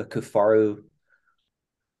 I have a Kufaru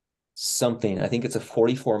something. I think it's a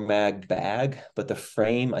 44 mag bag, but the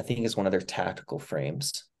frame I think is one of their tactical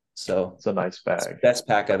frames. So It's a nice it's the bag. best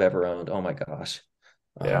pack I've ever owned. Oh my gosh.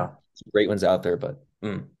 Yeah. Great ones out there, but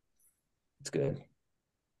it's good.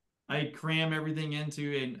 I cram everything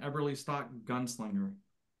into an Everly stock gunslinger.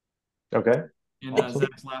 Okay. And Awesome.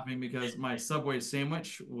 Zach's laughing because my Subway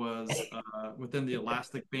sandwich was within the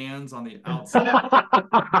elastic bands on the outside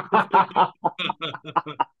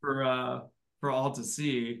for all to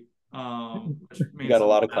see, which You made got a some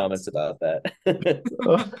lot of sense. comments about that.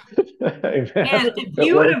 Hey, man, And if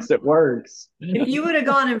it works, it works. if you would have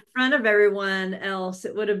gone in front of everyone else,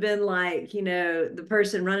 it would have been like, the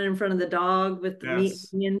person running in front of the dog with the meat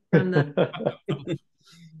Yes. hanging from the.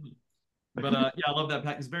 But yeah, I love that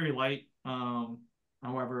pack. It's very light.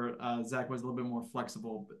 However, Zach was a little bit more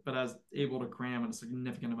flexible, but I was able to cram a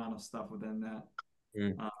significant amount of stuff within that.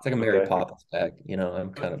 It's like a Mary Okay. Poppins bag.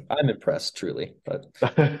 I'm impressed truly, but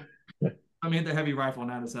I made the heavy rifle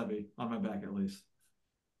not as heavy on my back at least.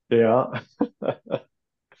 Yeah.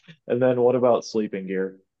 And then what about sleeping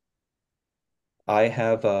gear? I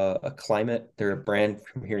have a Climate. They're a brand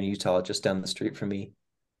from here in Utah, just down the street from me.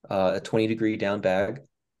 A 20-degree down bag,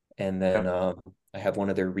 and then Yeah. I have one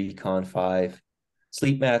of their Recon 5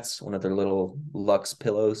 sleep mats, one of their little Lux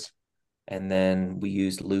pillows, and then we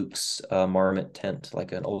used Luke's Marmot tent,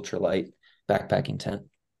 like an ultralight backpacking tent.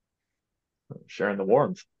 Sharing the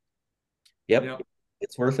warmth. Yep, Yep.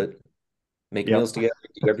 it's worth it. Make Yep. meals together,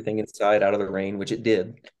 do everything inside out of the rain, which it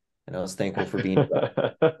did, and I was thankful for being.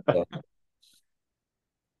 So,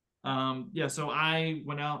 Yeah, so I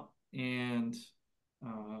went out and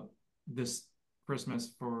this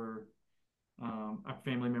Christmas for a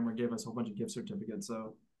family member gave us a whole bunch of gift certificates.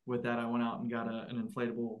 So with that, I went out and got an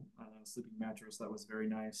inflatable sleeping mattress that was very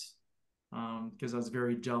nice because I was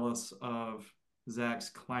very jealous of Zach's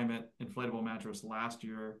Climate inflatable mattress last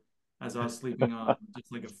year as I was sleeping on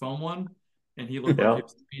just like a foam one. And he looked like he Yeah.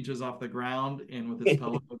 was 3 inches off the ground and with his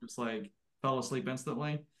pillow just like fell asleep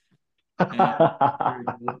instantly. And very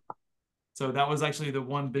cool. So that was actually the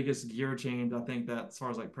one biggest gear change. I think that as far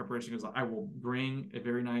as like preparation goes, I will bring a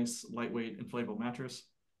very nice lightweight inflatable mattress,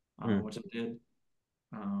 which I did.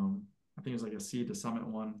 I think it was like a Sea to Summit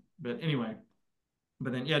one. But anyway,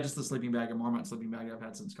 but then yeah, just the sleeping bag, a Marmot sleeping bag I've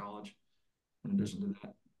had since college. In addition to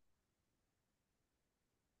that,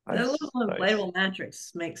 That Nice, little nice. inflatable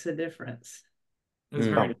mattress makes a difference. It's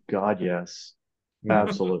Mm. very Oh God, yes,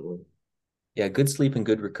 absolutely. Yeah, good sleep and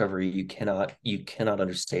good recovery. You cannot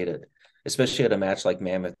understate it, especially at a match like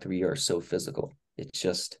Mammoth 3 are so physical. It's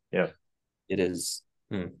just Yeah. it is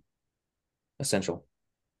essential.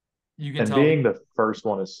 you can And tell. being the first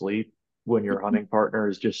one asleep when your hunting partner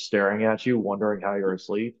is just staring at you, wondering how you're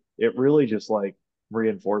asleep, it really just like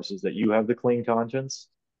reinforces that you have the clean conscience.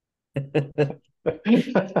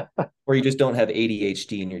 Or you just don't have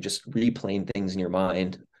ADHD and you're just replaying things in your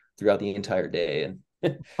mind throughout the entire day. And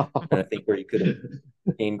I think where you could have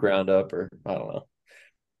gained ground up, or I don't know.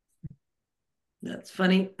 That's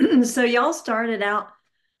funny. So y'all started out,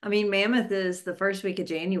 I mean, Mammoth is the first week of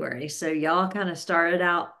January. So y'all kind of started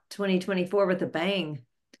out 2024 with a bang.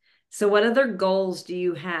 So what other goals do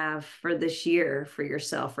you have for this year for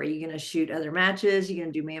yourself? Are you going to shoot other matches? Are you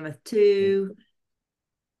going to do Mammoth 2?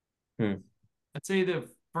 I'd say the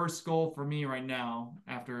first goal for me right now,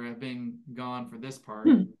 after I've been gone for this part,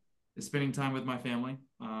 Hmm. is spending time with my family.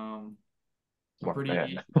 I'm My man.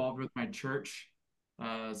 pretty involved with my church.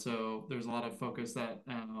 So there's a lot of focus that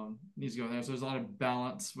needs to go there. So there's a lot of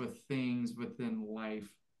balance with things within life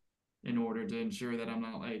in order to ensure that I'm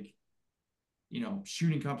not like,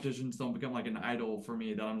 shooting competitions don't become like an idol for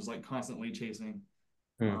me that I'm just like constantly chasing.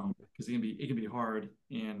 Because it can be hard,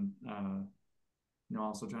 and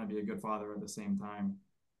also trying to be a good father at the same time.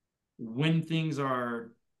 When things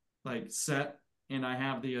are like set and I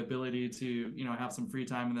have the ability to, have some free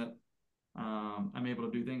time and that I'm able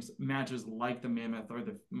to do things, matches like the Mammoth are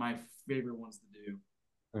my favorite ones to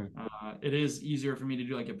do. It is easier for me to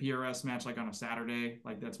do like a PRS match like on a Saturday,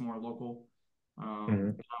 like that's more local.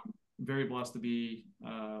 Mhm. I'm very blessed to be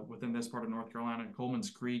within this part of North Carolina. Coleman's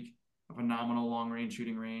Creek, a phenomenal long range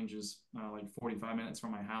shooting range, is like 45 minutes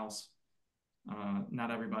from my house.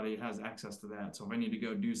 Not everybody has access to that. So if I need to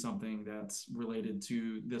go do something that's related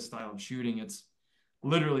to this style of shooting, it's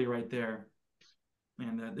literally right there.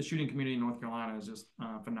 And the shooting community in North Carolina is just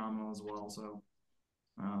phenomenal as well. So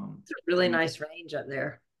It's a really nice range up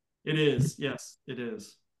there. it is, yes, it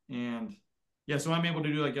is. And yeah, so I'm able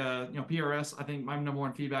to do like PRS. I think my number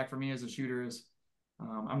one feedback for me as a shooter is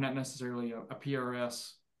I'm not necessarily a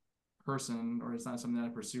PRS person, or it's not something that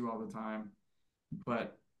I pursue all the time,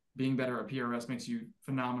 but being better at PRS makes you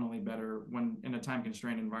phenomenally better when in a time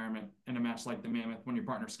constrained environment in a match like the Mammoth, when your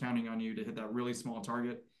partner's counting on you to hit that really small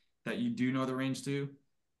target that you do know the range to.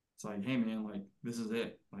 It's like, hey man, like this is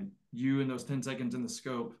it. Like you in those 10 seconds in the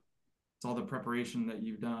scope, it's all the preparation that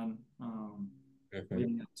you've done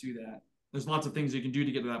leading up to that. There's lots of things you can do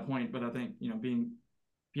to get to that point, but I think being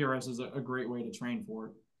PRS is a great way to train for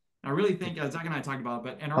it. I really think, Zach and I talked about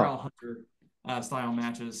it, but NRL Hunter style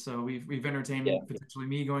matches. So we've entertained potentially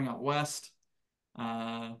me going out west.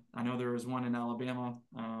 I know there was one in Alabama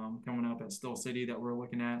coming up at Still City that we're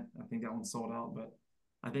looking at. I think that one's sold out, but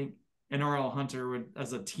I think NRL Hunter would,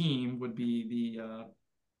 as a team, would be the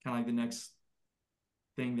kind of like the next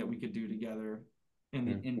thing that we could do together in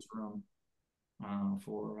the interim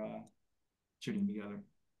for shooting together.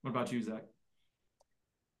 What about you, Zach?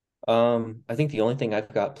 I think the only thing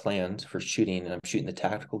I've got planned for shooting, and I'm shooting the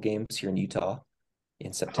tactical games here in Utah in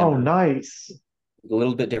Oh, September. nice. A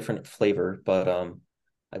little bit different flavor, but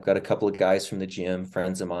I've got a couple of guys from the gym,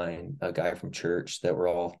 friends of mine, a guy from church that we're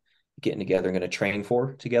all getting together and going to train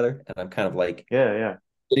for together. And I'm kind of like Yeah.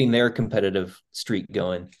 getting their competitive streak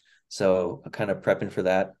going. So I'm kind of prepping for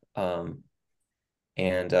that. And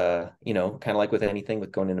kind of like with anything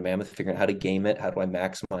with going into Mammoth, figuring out how to game it, how do I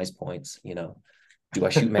maximize points? Do I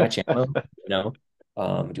shoot match ammo?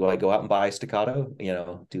 Do I go out and buy staccato?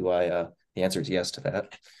 Do I the answer is yes to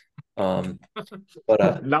that.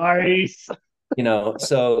 But Nice.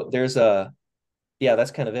 so there's yeah,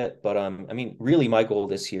 that's kind of it. But I mean, really my goal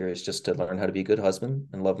this year is just to learn how to be a good husband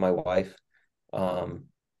and love my wife. Her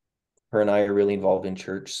and I are really involved in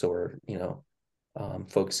church, so we're,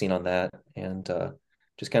 focusing on that and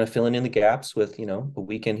just kind of filling in the gaps with, a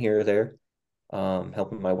weekend here or there,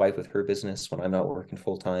 helping my wife with her business when I'm not working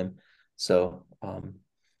full time. So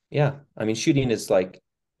yeah, I mean, shooting is like,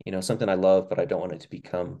 something I love, but I don't want it to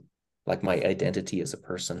become like my identity as a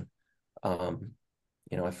person.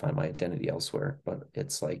 I find my identity elsewhere, but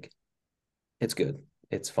it's like, it's good.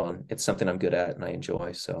 It's fun. It's something I'm good at and I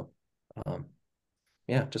enjoy. So,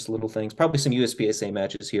 yeah, just little things, probably some USPSA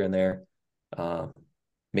matches here and there.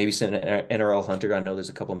 Maybe some NRL Hunter. I know there's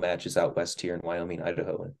a couple matches out west here in Wyoming,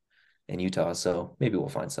 Idaho, and Utah. So maybe we'll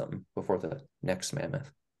find something before the next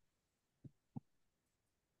Mammoth.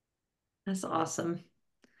 That's awesome.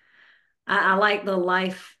 I like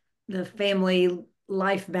the family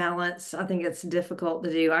life balance. I think it's difficult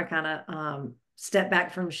to do. I kind of step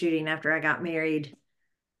back from shooting after I got married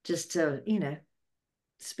just to,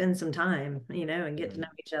 spend some time, and get to know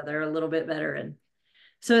each other a little bit better. And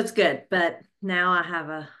so it's good. But now I have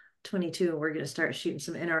a 22 and we're going to start shooting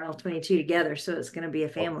some NRL 22 together. So it's going to be a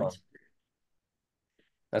family. Oh, It's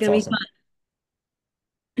that's going awesome.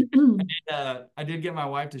 to be fun. I did get my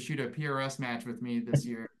wife to shoot a PRS match with me this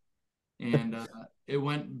year, and it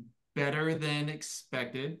went better than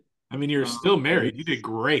expected. I mean, you're still married. You did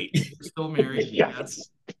great. We're still married. Yes.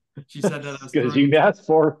 She said that I was Good as you asked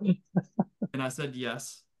for. and I said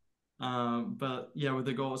yes. But yeah, with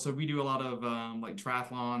the goal, so we do a lot of like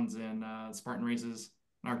triathlons and Spartan races.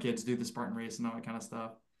 And our kids do the Spartan race and all that kind of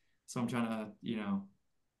stuff. So I'm trying to,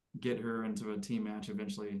 get her into a team match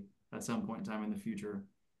eventually at some point in time in the future.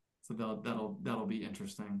 So that'll be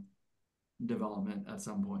interesting development at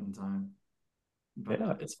some point in time. But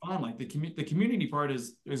Yeah. it's fun. Like the community part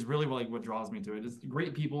is really like what draws me to it. It's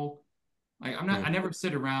great people. Like I never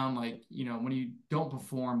sit around like, when you don't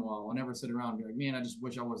perform well, I never sit around and be like, man, I just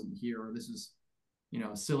wish I wasn't here, or this is,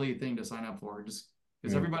 a silly thing to sign up for. Just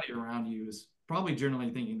because everybody around you is probably generally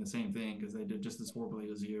thinking the same thing because they did just as horribly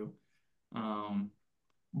as you.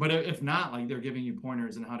 But if not, like they're giving you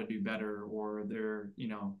pointers on how to do better, or they're,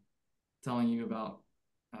 telling you about,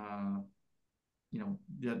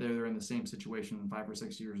 that they're in the same situation 5 or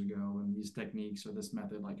 6 years ago, and these techniques or this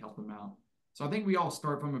method like help them out. So I think we all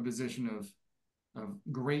start from a position of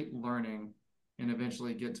great learning, and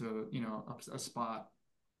eventually get to a spot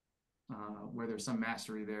where there's some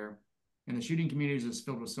mastery there. And the shooting community is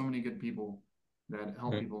filled with so many good people that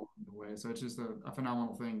help people along the way. So it's just a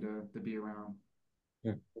phenomenal thing to be around.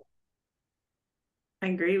 I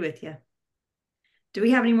agree with you. Do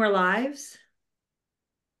we have any more lives?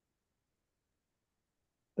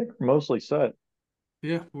 I think we're mostly set.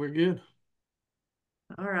 Yeah, we're good.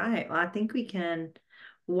 All right. Well, I think we can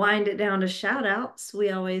wind it down to shout outs. We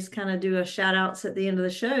always kind of do a shout outs at the end of the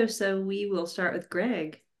show. So we will start with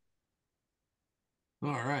Greg.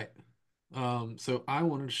 All right. So I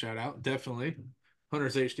wanted to shout out definitely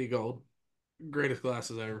Hunter's HD Gold, greatest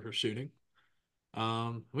glasses ever for shooting.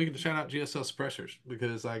 We can shout out GSL suppressors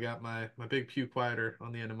because I got my big pew quieter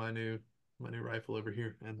on the end of my new rifle over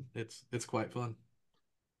here, and it's quite fun.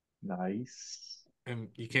 Nice. And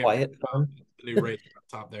you can't Quiet the new razor up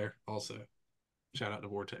top there. Also, shout out to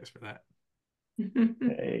Vortex for that.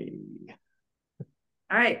 Hey.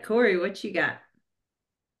 All right, Cory, what you got?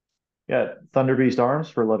 Yeah, Thunder Beast Arms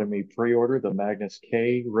for letting me pre-order the Magnus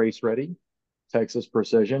K Race Ready. Texas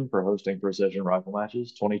Precision for hosting precision rifle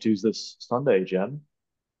matches. 22's this Sunday, Jen.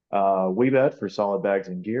 WeBet for solid bags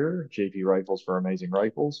and gear. JP Rifles for amazing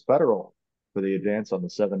rifles. Federal for the advance on the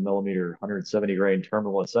 7mm 170 grain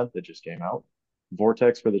terminal ascent that just came out.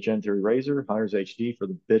 Vortex for the Gen 3 Razor. Hunters HD for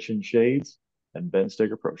the bitchin' shades. And Ben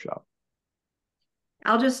Stigger Pro Shop.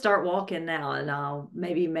 I'll just start walking now and I'll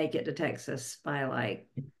maybe make it to Texas by like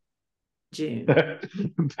June.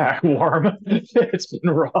 Back warm. It's been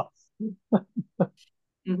rough.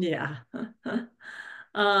 Yeah.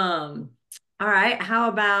 All right. How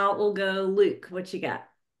about we'll go Luke? What you got?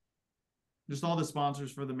 Just all the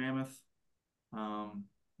sponsors for the Mammoth.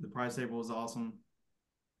 The prize table is awesome,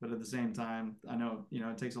 but at the same time, I know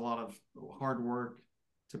it takes a lot of hard work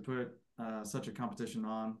to put such a competition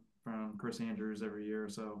on from Chris Andrews every year.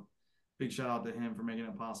 So big shout out to him for making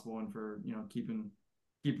it possible and for keep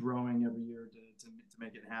rowing every year to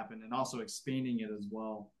make it happen, and also expanding it as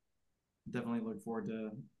well. Definitely look forward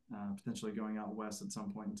to potentially going out west at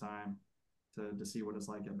some point in time to see what it's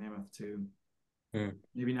like at Mammoth too.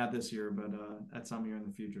 Maybe not this year, but at some year in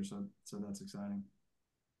the future. So that's exciting.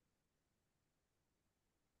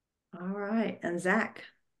 All right. And Zach?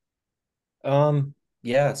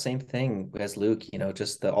 Yeah, same thing as Luke,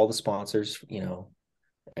 just all the sponsors,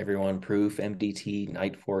 everyone, Proof, MDT,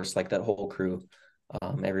 Night Force, like that whole crew,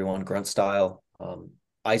 everyone, Grunt Style,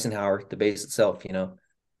 Eisenhower, the base itself,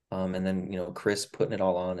 and then, Chris putting it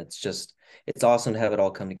all on. It's awesome to have it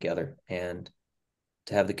all come together and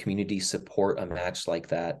to have the community support a match like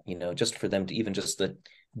that, just for them to even just to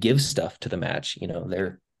give stuff to the match,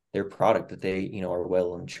 their product that they, are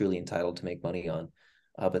well and truly entitled to make money on,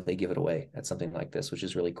 but they give it away at something like this, which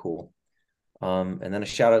is really cool. And then a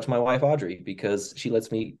shout out to my wife, Audrey, because she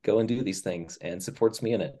lets me go and do these things and supports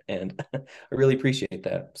me in it. And I really appreciate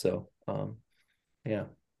that. So, yeah,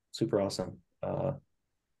 super awesome. Well,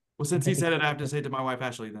 since he said it, I have to say to my wife,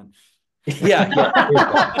 Ashley, then. Yeah.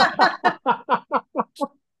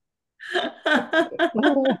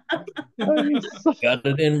 Got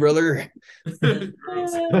it in, brother.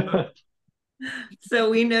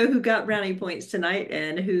 So we know who got brownie points tonight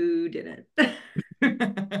and who didn't.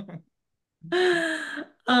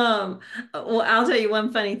 Well, I'll tell you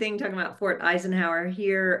one funny thing talking about Fort Eisenhower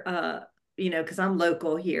here, because I'm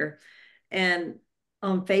local here and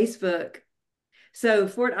on Facebook. So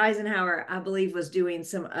Fort Eisenhower, I believe, was doing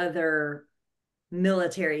some other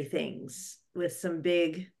military things with some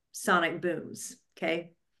big sonic booms.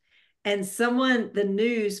 Okay. And the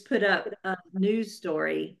news put up a news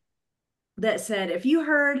story that said, if you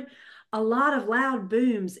heard a lot of loud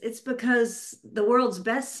booms, it's because the world's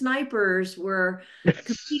best snipers were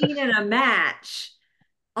competing in a match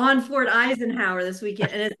on Fort Eisenhower this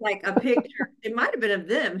weekend. And it's like a picture. It might have been of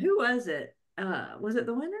them. Who was it? Was it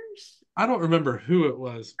the winners? I don't remember who it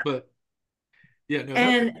was, but yeah, no, that's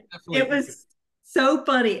And it definitely. was so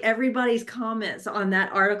funny. Everybody's comments on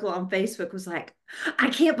that article on Facebook was like, I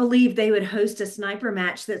can't believe they would host a sniper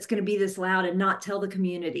match that's going to be this loud and not tell the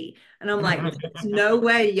community. And I'm like, there's no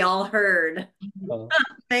way y'all heard Uh,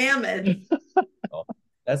 Mammoth. oh,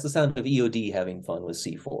 that's the sound of EOD having fun with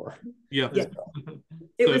C4. Yeah. Yeah.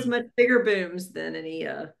 It So- was much bigger booms than any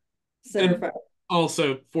center fire.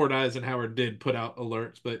 Also, Fort Eisenhower did put out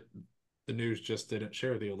alerts, but the news just didn't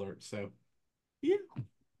share the alerts. So, yeah.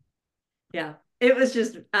 Yeah. It was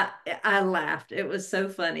just, I laughed. It was so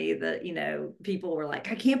funny that, people were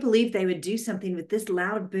like, I can't believe they would do something with this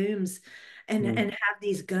loud booms and have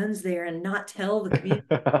these guns there and not tell the community.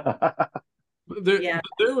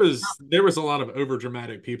 There was a lot of over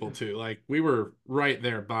dramatic people too. Like we were right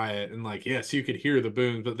there by it, and like yes, you could hear the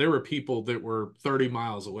booms, but there were people that were 30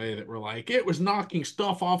 miles away that were like, it was knocking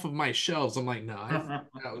stuff off of my shelves. I'm like, no, I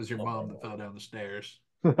think that was your mom that fell down the stairs.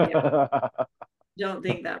 Don't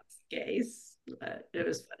think that was the case, but it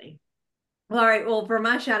was funny. All right. Well, for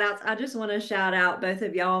my shout outs, I just want to shout out both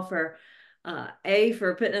of y'all for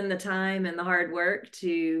for putting in the time and the hard work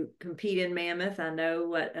to compete in Mammoth. I know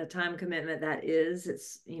what a time commitment that is.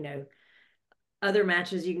 It's, other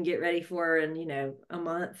matches you can get ready for in, a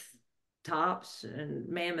month tops, and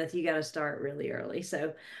Mammoth, you got to start really early.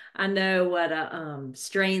 So I know what a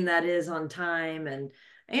strain that is on time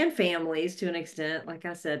and families to an extent. Like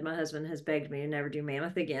I said, my husband has begged me to never do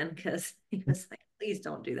Mammoth again because he was like, please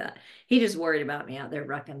don't do that. He just worried about me out there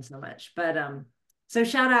rucking so much. But so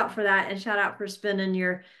shout out for that, and shout out for spending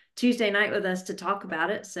your Tuesday night with us to talk about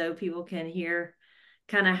it so people can hear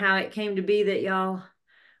kind of how it came to be that y'all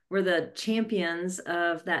were the champions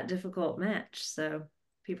of that difficult match. So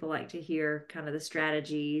people like to hear kind of the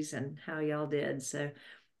strategies and how y'all did. So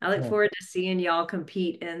I look forward to seeing y'all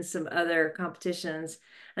compete in some other competitions.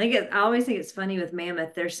 I always think it's funny with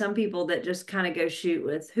Mammoth. There's some people that just kind of go shoot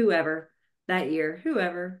with whoever that year,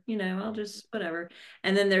 whoever, I'll just whatever.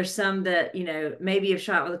 And then there's some that, maybe have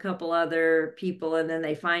shot with a couple other people and then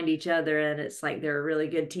they find each other and it's like they're a really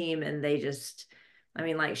good team and they just,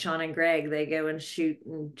 like Sean and Greg, they go and shoot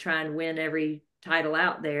and try and win every title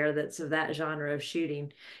out there that's of that genre of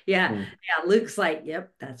shooting. Yeah. Luke's like,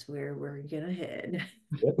 yep, that's where we're gonna head.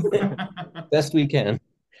 Best we can.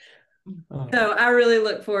 So I really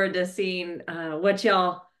look forward to seeing what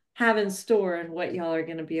y'all have in store and what y'all are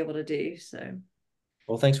going to be able to do. So,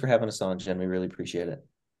 well, thanks for having us on, Jen. We really appreciate it.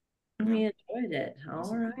 We enjoyed it.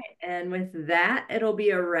 All right. And with that, it'll be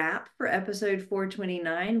a wrap for episode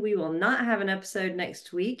 429. We will not have an episode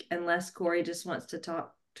next week unless Cory just wants to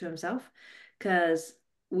talk to himself, because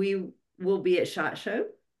we will be at SHOT Show.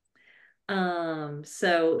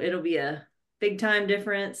 So it'll be a big time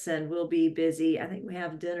difference and we'll be busy. I think we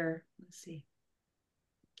have dinner. Let's see.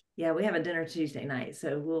 Yeah, we have a dinner Tuesday night,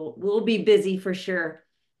 so we'll be busy for sure.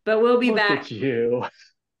 But we'll be back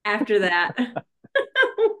after that.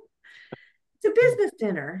 It's a business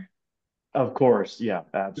dinner. Of course, yeah,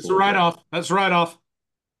 absolutely. It's a write-off. That's a write-off.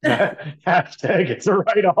 Hashtag it's a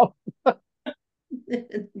write-off.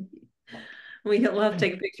 We'll have to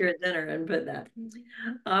take a picture at dinner and put that.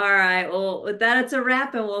 All right. Well, with that, it's a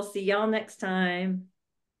wrap, and we'll see y'all next time.